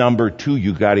 Number two,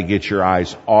 you got to get your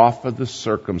eyes off of the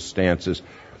circumstances.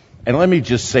 And let me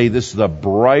just say this, the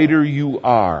brighter you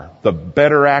are, the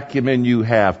better acumen you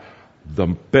have, the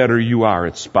better you are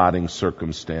at spotting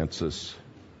circumstances.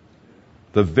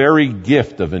 The very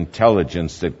gift of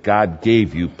intelligence that God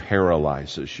gave you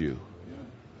paralyzes you.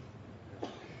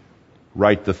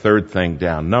 Write the third thing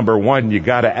down. Number one, you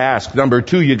got to ask. Number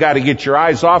two, you got to get your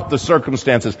eyes off the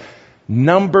circumstances.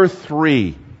 Number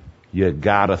three, you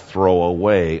got to throw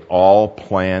away all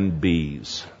plan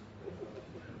Bs.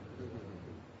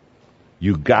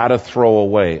 You got to throw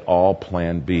away all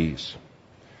plan Bs.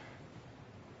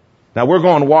 Now, we're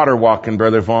going water walking,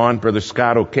 Brother Vaughn, Brother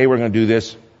Scott. Okay, we're going to do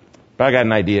this. But I got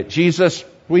an idea. Jesus,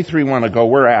 we three want to go.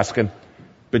 We're asking.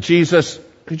 But Jesus,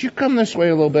 could you come this way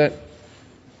a little bit?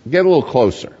 Get a little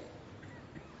closer.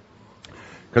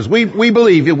 Because we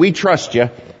believe you, we trust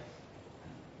you.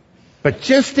 But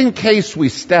just in case we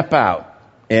step out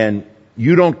and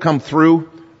you don't come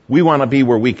through, we want to be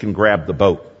where we can grab the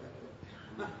boat.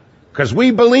 Because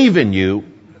we believe in you,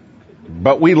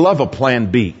 but we love a plan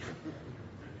B.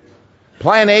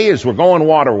 Plan A is we're going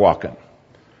water walking.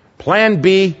 Plan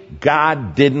B,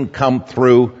 God didn't come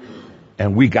through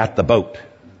and we got the boat.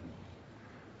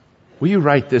 Will you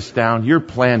write this down? Your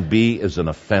plan B is an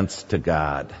offense to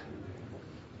God.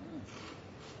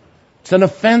 It's an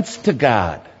offense to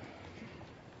God.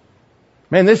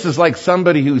 Man, this is like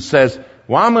somebody who says,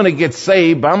 well, I'm going to get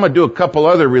saved, but I'm going to do a couple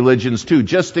other religions too,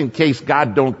 just in case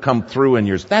God don't come through in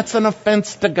yours. That's an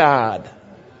offense to God.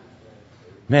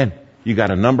 Man, you got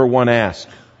to number one, ask.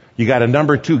 You got to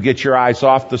number two, get your eyes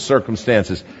off the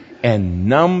circumstances. And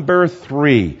number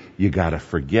three, you got to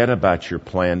forget about your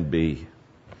plan B.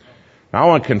 Now, I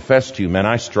want to confess to you, man,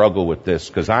 I struggle with this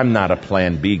because I'm not a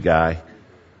plan B guy.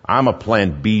 I'm a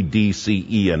plan B, D, C,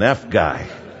 E, and F guy.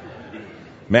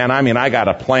 Man, I mean, I got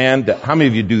a plan. How many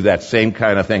of you do that same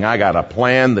kind of thing? I got a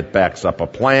plan that backs up a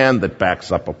plan that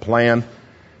backs up a plan.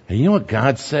 And you know what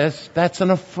God says? That's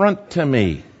an affront to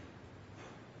me.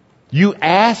 You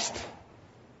asked?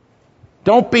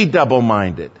 Don't be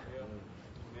double-minded.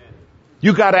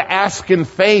 You got to ask in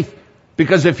faith.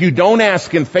 Because if you don't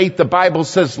ask in faith, the Bible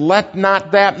says, let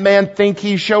not that man think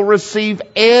he shall receive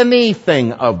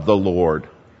anything of the Lord.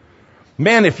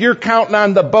 Man, if you're counting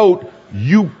on the boat,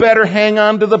 you better hang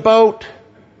on to the boat.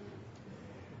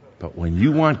 But when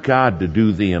you want God to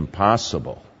do the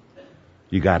impossible,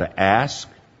 you got to ask.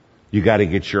 You got to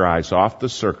get your eyes off the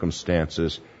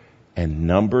circumstances. And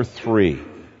number 3,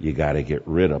 you got to get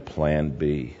rid of plan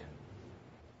B.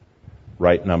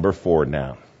 Write number 4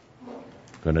 now.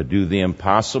 Going to do the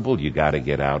impossible, you got to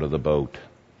get out of the boat.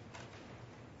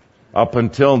 Up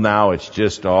until now, it's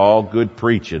just all good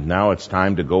preaching. Now it's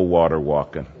time to go water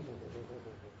walking.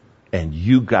 And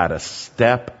you got to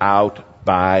step out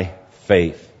by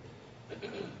faith.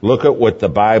 Look at what the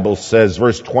Bible says,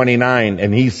 verse 29.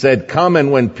 And he said, come,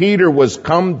 and when Peter was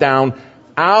come down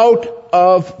out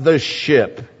of the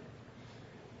ship,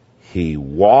 he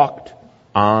walked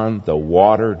on the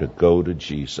water to go to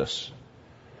Jesus.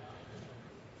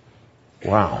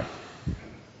 Wow.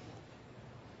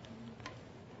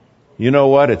 You know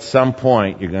what? At some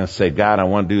point, you're going to say, God, I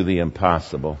want to do the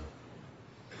impossible.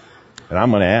 And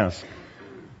I'm going to ask.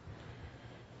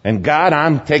 And God,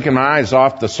 I'm taking my eyes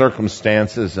off the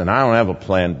circumstances, and I don't have a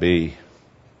plan B.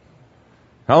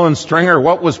 Helen Stringer,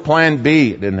 what was plan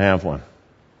B? Didn't have one.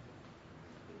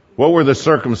 What were the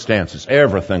circumstances?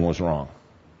 Everything was wrong.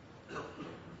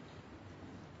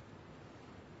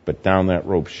 But down that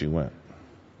rope she went.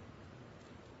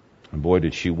 And boy,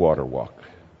 did she water walk.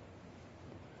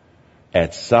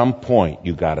 At some point,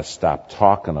 you got to stop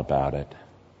talking about it,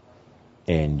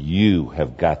 and you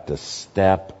have got to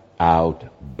step out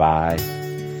by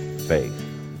faith.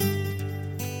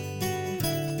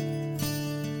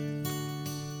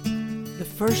 The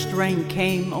first rain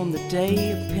came on the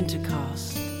day of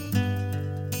Pentecost,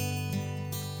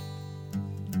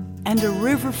 and a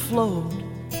river flowed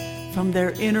from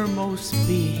their innermost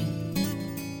being.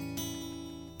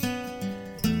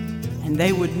 And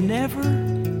they would never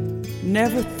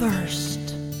thirst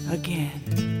again.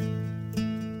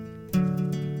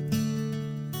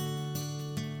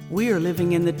 We are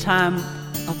living in the time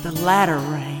of the latter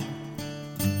rain.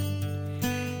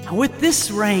 And with this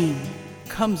rain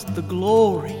comes the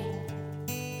glory.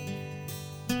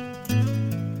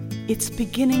 It's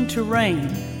beginning to rain,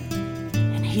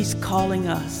 and He's calling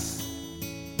us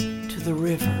to the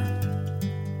river.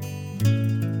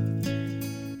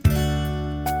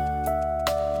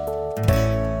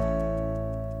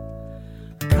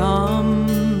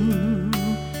 Come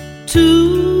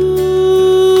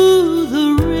to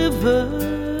the river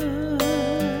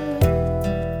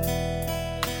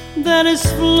that is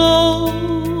flowing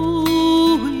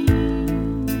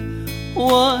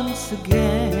once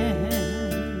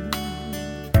again.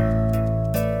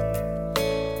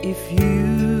 If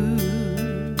you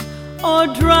are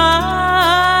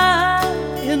dry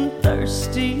and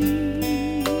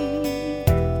thirsty,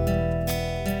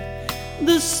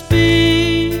 the Spirit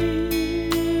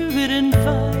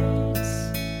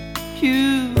invites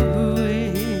you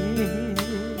in.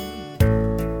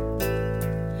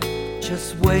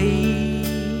 Just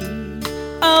wade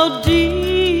out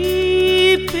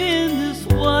deep in this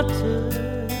water.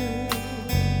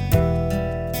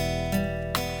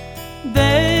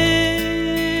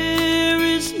 There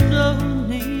is no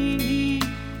need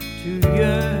to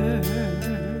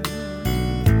yearn.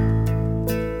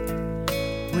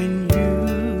 When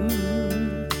you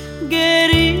get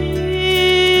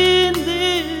in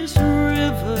this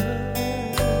river,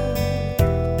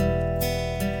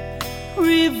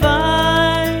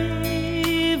 revival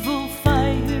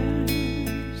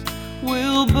fires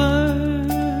will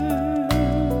burn.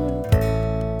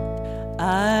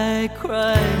 I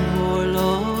cry more,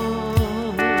 Lord.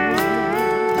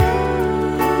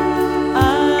 I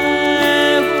want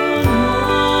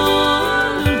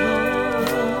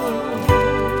more, Lord.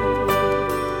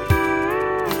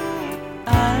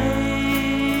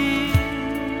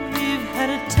 I've had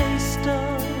a taste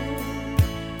of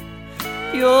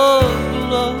your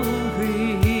glory.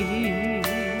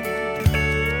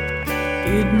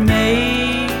 It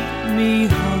made me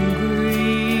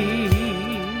hungry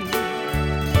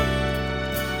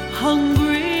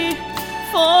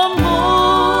for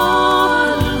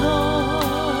more,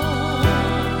 Lord.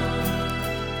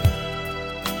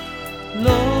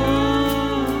 Lord,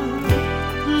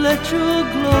 let your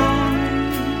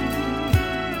glory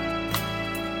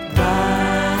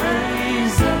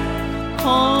rise up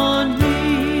on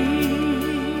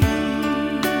me.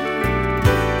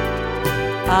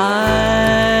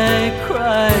 I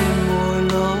cry more,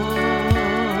 Lord.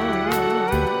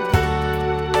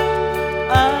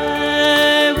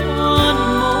 I want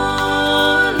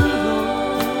more,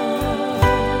 Lord.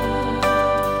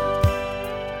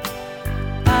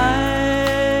 I've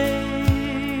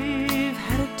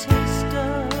had a taste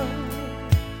of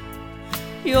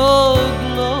your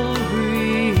glory.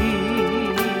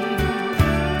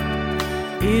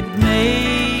 It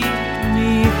made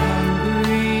me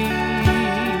hungry,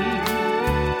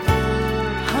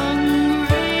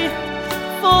 hungry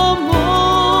for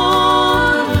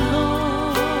more,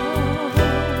 Lord.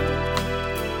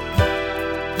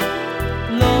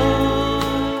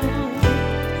 Lord,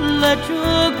 let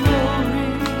your glory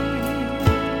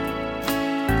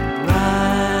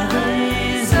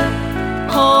rise up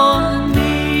on me.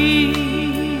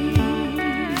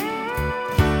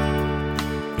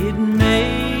 It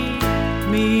made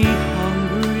me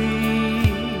hungry,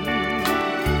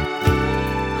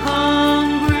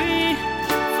 hungry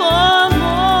for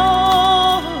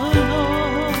more,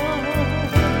 Lord.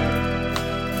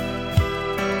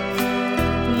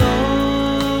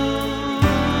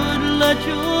 Lord, let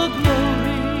your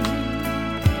glory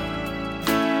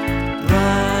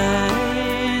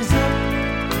rise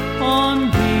up on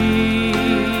me.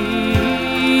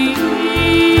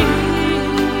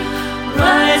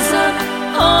 Rise up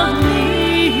on me.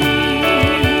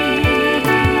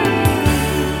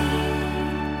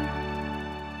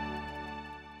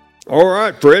 All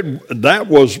right, Fred, that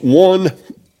was one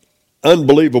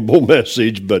unbelievable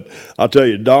message, but I'll tell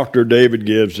you, Dr. David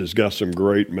Gibbs has got some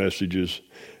great messages.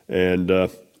 And,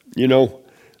 you know,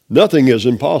 nothing is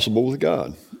impossible with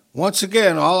God. Once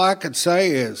again, all I could say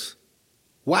is,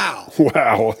 wow.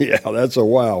 Wow, yeah, that's a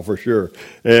wow for sure.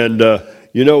 And,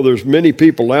 you know, there's many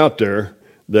people out there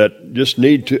that just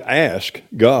need to ask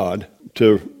God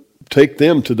to take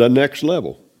them to the next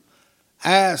level.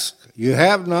 Ask. You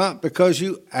have not because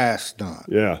you ask not.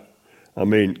 Yeah. I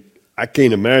mean, I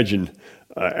can't imagine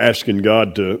asking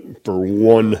God for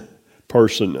one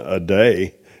person a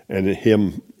day and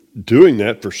him doing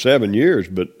that for 7 years,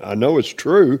 but I know it's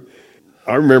true.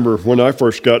 I remember when I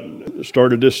first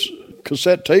started this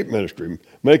cassette tape ministry,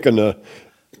 making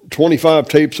 25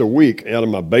 tapes a week out of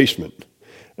my basement.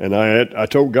 And I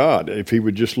told God if he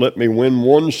would just let me win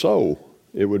one soul,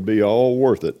 it would be all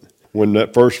worth it. When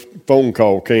that first phone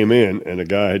call came in and a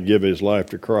guy had given his life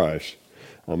to Christ,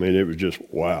 I mean, it was just,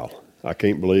 wow, I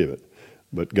can't believe it.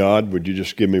 But God, would you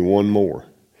just give me one more?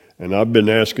 And I've been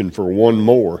asking for one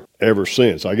more ever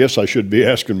since. I guess I should be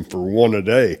asking for one a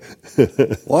day.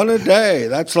 One a day.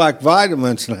 That's like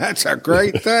vitamins, and that's a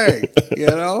great thing, you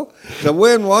know? To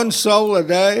win one soul a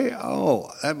day,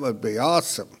 oh, that would be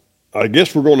awesome. I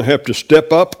guess we're going to have to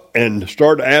step up and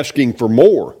start asking for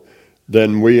more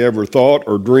than we ever thought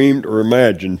or dreamed or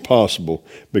imagined possible,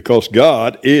 because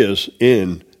God is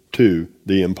into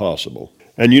the impossible.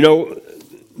 And you know,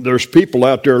 there's people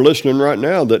out there listening right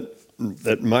now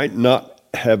that might not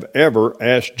have ever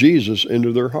asked Jesus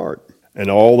into their heart. And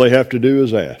all they have to do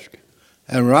is ask.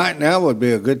 And right now would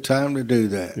be a good time to do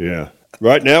that. Yeah.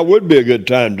 Right now would be a good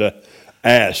time to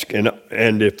ask. And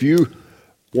if you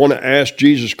want to ask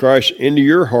Jesus Christ into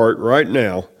your heart right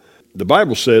now, the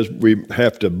Bible says we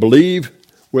have to believe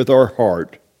with our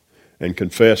heart and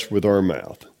confess with our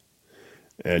mouth,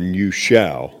 and you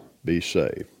shall be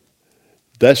saved.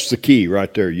 That's the key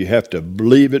right there. You have to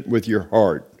believe it with your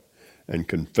heart and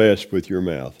confess with your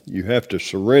mouth. You have to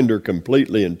surrender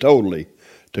completely and totally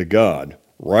to God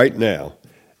right now.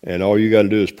 And all you got to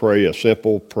do is pray a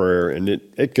simple prayer. And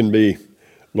it can be,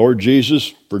 Lord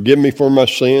Jesus, forgive me for my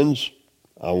sins.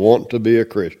 I want to be a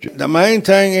Christian. The main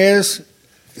thing is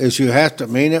you have to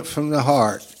mean it from the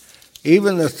heart.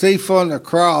 Even the thief on the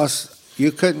cross,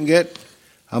 you couldn't get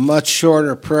a much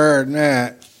shorter prayer than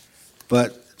that.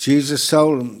 But Jesus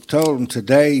told him,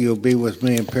 today you'll be with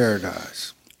me in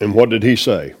paradise. And what did he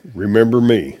say? Remember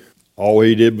me. All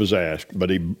he did was ask, but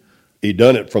he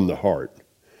done it from the heart.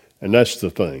 And that's the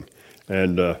thing.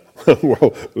 And,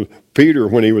 well, Peter,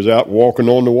 when he was out walking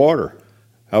on the water,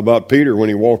 how about Peter when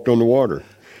he walked on the water?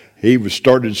 He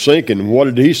started sinking. What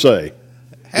did he say?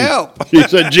 Help! He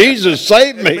said, Jesus,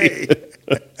 save me.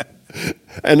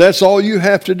 And that's all you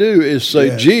have to do is say,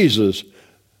 yes. Jesus,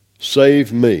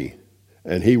 save me.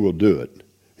 And he will do it.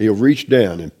 He'll reach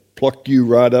down and pluck you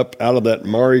right up out of that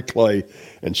miry clay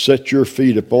and set your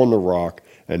feet upon the rock,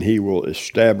 and he will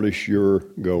establish your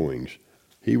goings.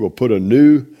 He will put a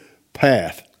new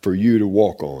path for you to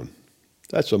walk on.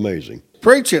 That's amazing.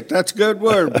 Preach it. That's a good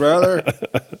word, brother.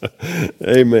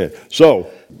 Amen. So,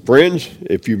 friends,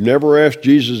 if you've never asked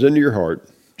Jesus into your heart,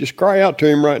 just cry out to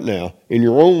him right now in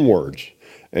your own words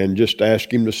and just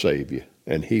ask him to save you,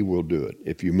 and he will do it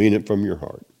if you mean it from your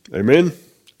heart. Amen?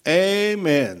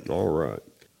 Amen. All right.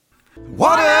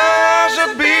 Waters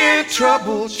are big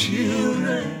trouble,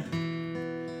 children.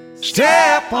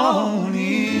 Step on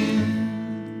in.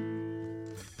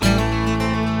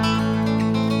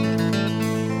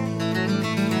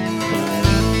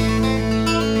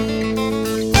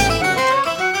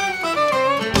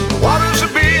 Waters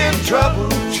are big trouble,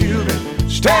 children.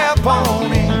 Step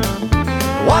on in.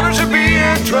 Waters are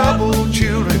big trouble,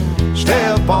 children.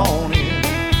 Step on in.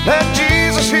 Let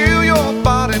Jesus heal your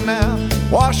body now.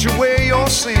 Wash away your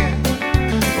sin.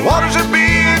 The waters are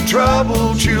big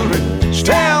trouble, children.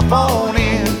 Step on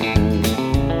in.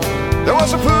 There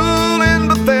was a pool in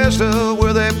Bethesda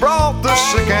where they brought the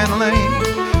sick and lame.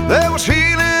 There was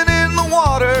healing in the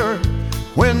water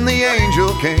when the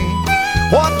angel came.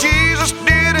 What Jesus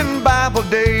did in Bible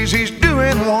days, he's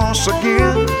doing once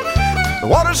again. The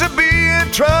waters are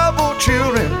big trouble,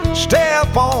 children.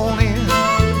 Step on in.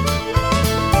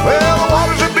 Well, the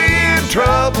waters are big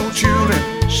trouble,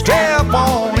 children. Step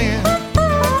on in.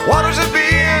 Waters are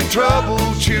big trouble,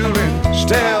 children.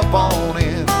 Step on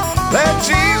in. Let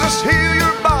Jesus heal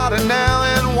your body now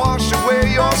and wash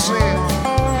away your sin.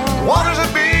 Waters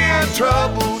are big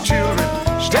trouble, children.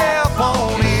 Step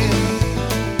on in.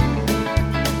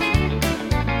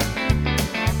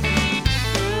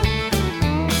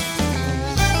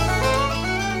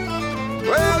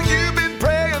 Well, you've been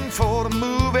praying for the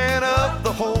moving of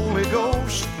the Holy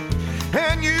Ghost,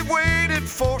 and you've waited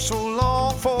for so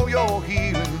long for your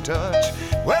healing touch.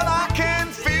 Well, I can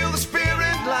feel the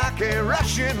Spirit like a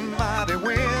rushing mighty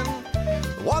wind.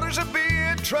 The waters are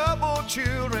big trouble,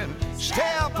 children.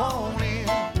 Step on in.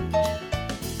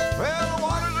 Well, the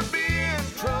waters are big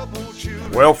trouble,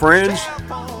 children. Well, friends,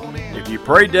 Step on in. if you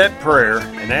prayed that prayer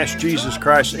and asked Jesus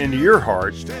Christ into your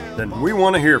heart, then we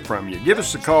want to hear from you. Give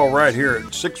us a call right here at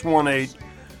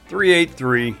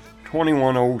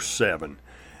 618-383-2107.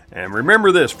 And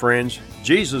remember this, friends,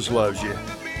 Jesus loves you,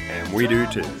 and we do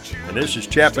too. And this is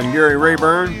Chaplain Gary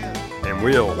Rayburn, and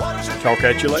we'll talk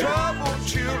at you later. Trouble,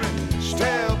 children,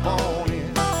 step on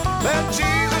in. Let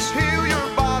Jesus heal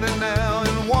your body now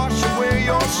and wash away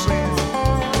your sin.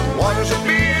 Waters are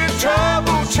big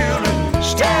trouble, children,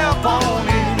 step on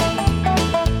in.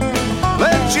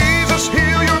 Let Jesus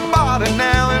heal your body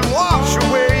now and wash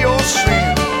away your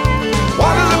sin.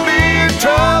 Waters are big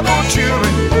trouble,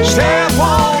 children, step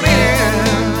on in.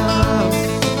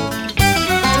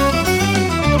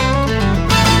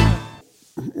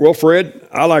 Well, Fred,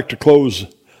 I like to close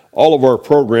all of our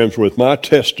programs with my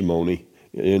testimony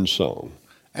in song.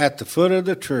 At the foot of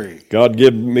the tree. God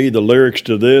gave me the lyrics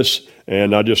to this,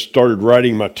 and I just started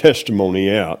writing my testimony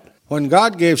out. When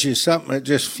God gives you something, it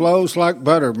just flows like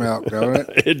buttermilk, don't it?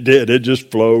 It did. It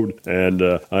just flowed. And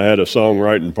I had a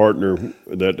songwriting partner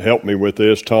that helped me with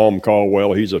this, Tom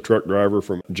Caldwell. He's a truck driver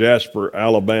from Jasper,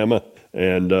 Alabama.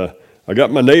 And I got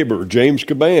my neighbor, James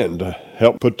Caban, to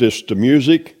help put this to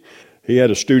music. He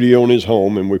had a studio in his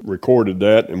home, and we recorded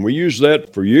that. And we used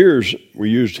that for years.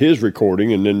 We used his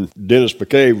recording, and then Dennis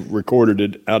McKay recorded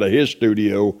it out of his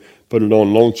studio, put it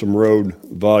on Lonesome Road,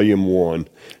 Volume 1.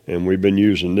 And we've been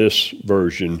using this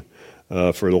version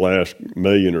for the last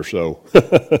million or so.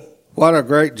 What a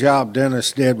great job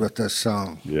Dennis did with this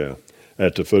song. Yeah,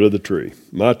 At the Foot of the Tree.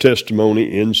 My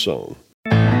testimony in song.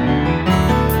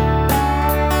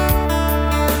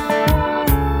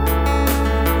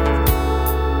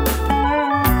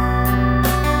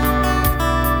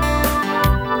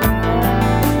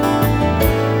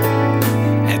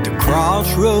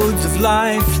 Crossroads of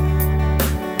life,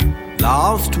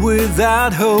 lost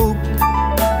without hope,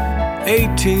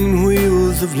 18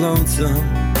 wheels of lonesome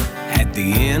at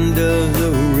the end of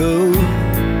the road.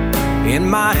 In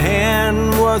my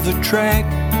hand was a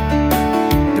tract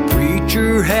the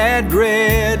preacher had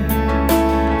read,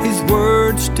 his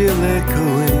words still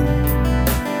echoing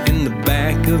in the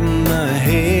back of my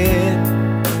head.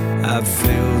 I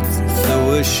felt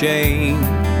so ashamed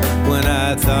when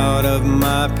I thought of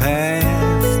my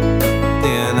past.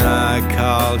 Then I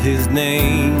called his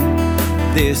name.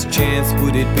 This chance,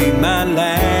 would it be my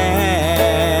last?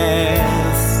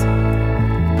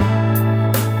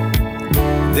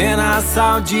 Then I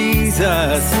saw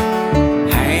Jesus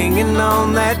hanging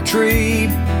on that tree.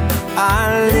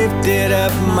 I lifted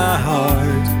up my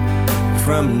heart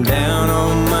from down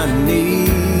on my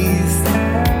knees.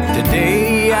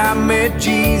 Today I met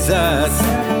Jesus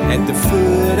at the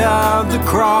foot of the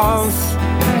cross,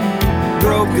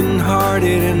 broke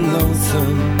broken-hearted and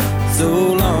lonesome.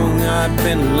 So long I'd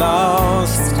been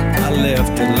lost. I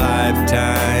left a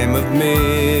lifetime of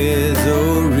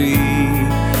misery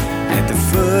at the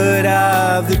foot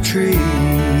of the tree.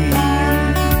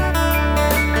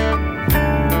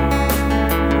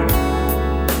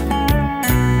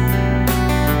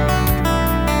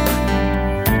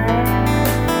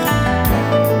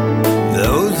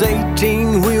 Those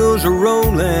 18 wheels are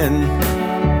rolling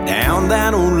down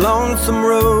that old lonesome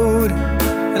road,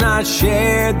 and I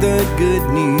shared the good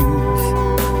news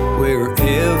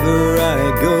wherever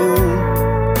I go.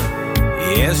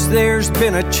 Yes, there's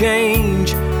been a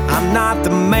change. I'm not the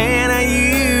man I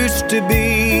used to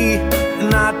be,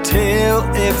 and I tell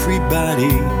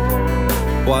everybody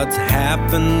what's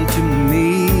happened to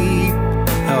me,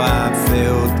 how I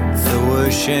felt so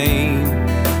ashamed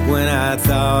when I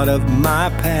thought of my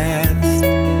past.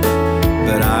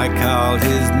 But I called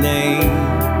his name.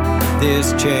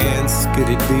 This chance, could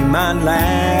it be my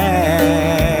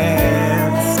last?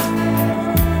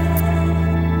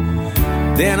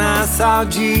 Then I saw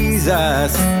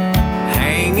Jesus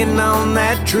hanging on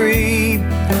that tree,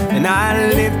 and I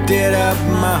lifted up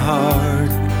my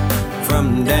heart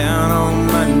from down on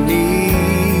my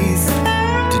knees.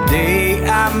 Today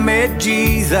I met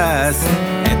Jesus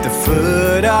at the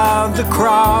foot of the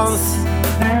cross,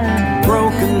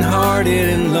 broken-hearted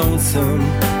and lonesome.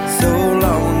 So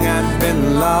long I'd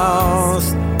been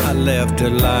lost. I left a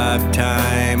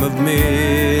lifetime of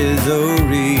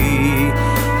misery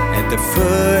at the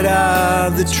foot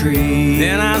of the tree.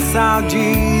 Then I saw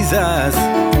Jesus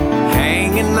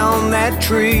hanging on that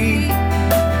tree.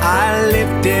 I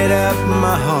lifted up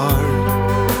my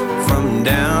heart from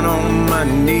down on my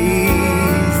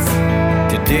knees.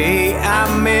 Today I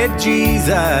met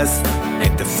Jesus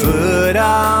at the foot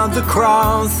of the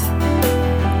cross,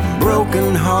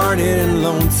 broken-hearted and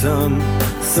lonesome.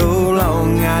 So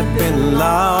long I'd been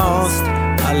lost.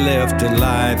 I left a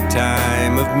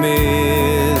lifetime of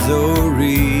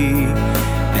misery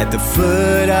at the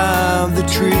foot of the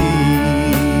tree.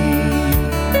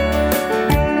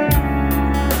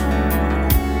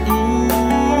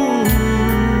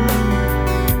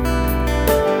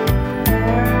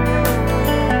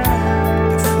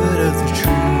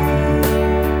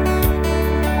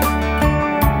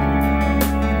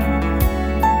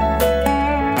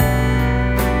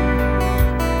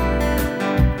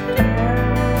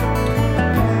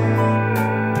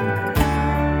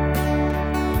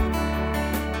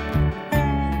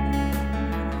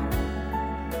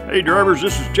 Hey drivers,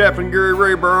 this is Chaplain Gary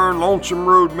Rayburn, Lonesome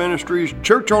Road Ministries,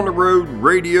 Church on the Road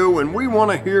Radio, and we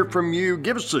want to hear from you.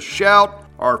 Give us a shout.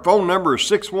 Our phone number is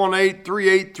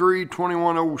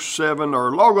 618-383-2107,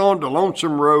 or log on to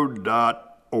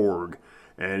lonesomeroad.org.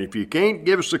 And if you can't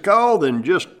give us a call, then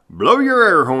just blow your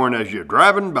air horn as you're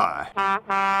driving by.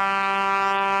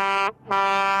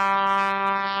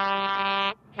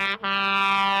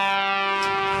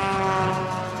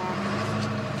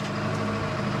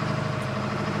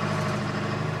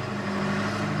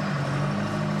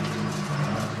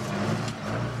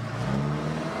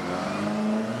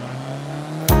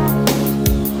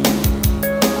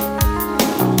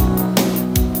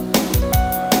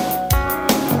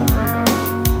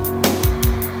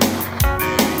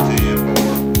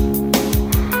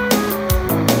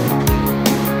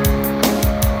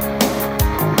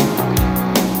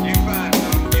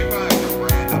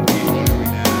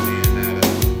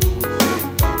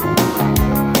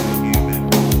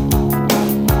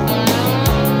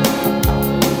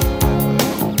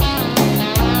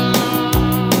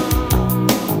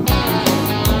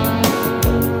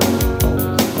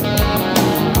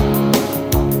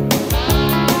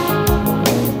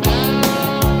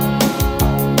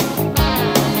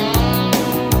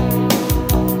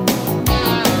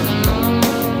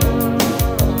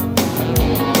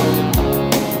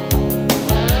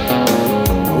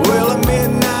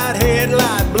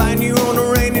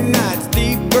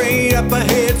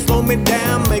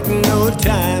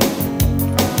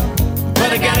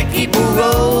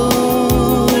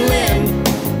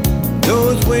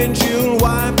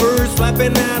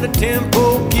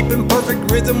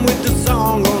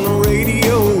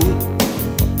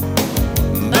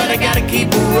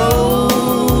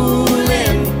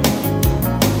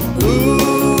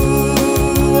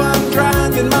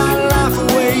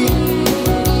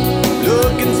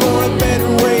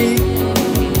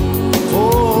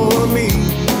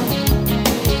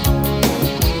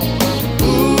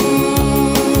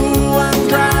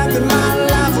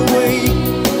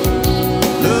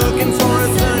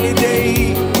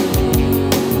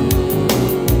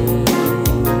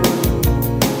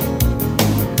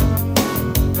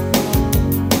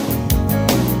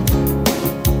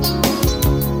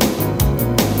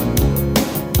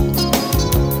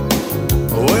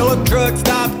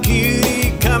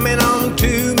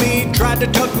 to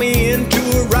tuck me into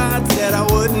a ride, said I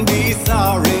wouldn't be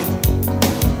sorry.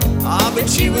 Ah, but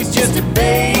she was just a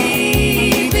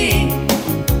baby.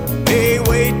 Hey,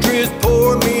 waitress,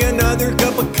 pour me another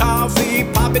cup of coffee.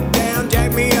 Pop it down,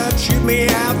 jack me up, shoot me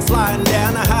out, sliding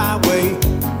down the highway,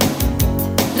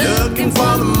 looking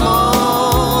for the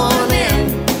morning.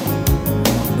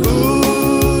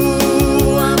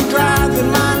 Ooh, I'm driving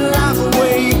my life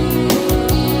away,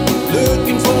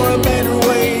 looking for a better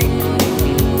way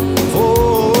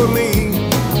for me.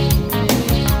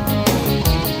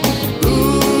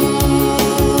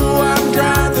 Ooh, I'm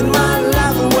driving my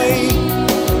life away,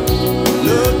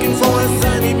 looking for a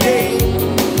sunny day.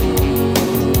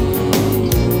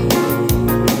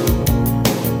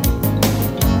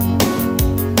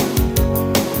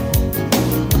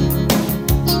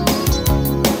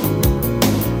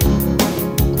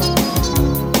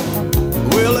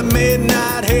 Well, a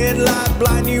midnight headlight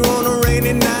blind you on a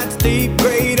rainy night, steep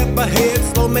grade up ahead,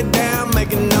 slow me down,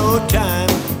 making no time.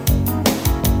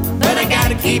 But I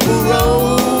gotta keep a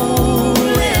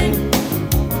rolling.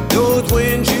 Those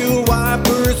windshield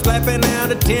wipers slapping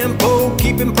out a tempo,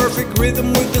 keeping perfect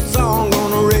rhythm with the song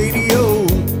on the radio.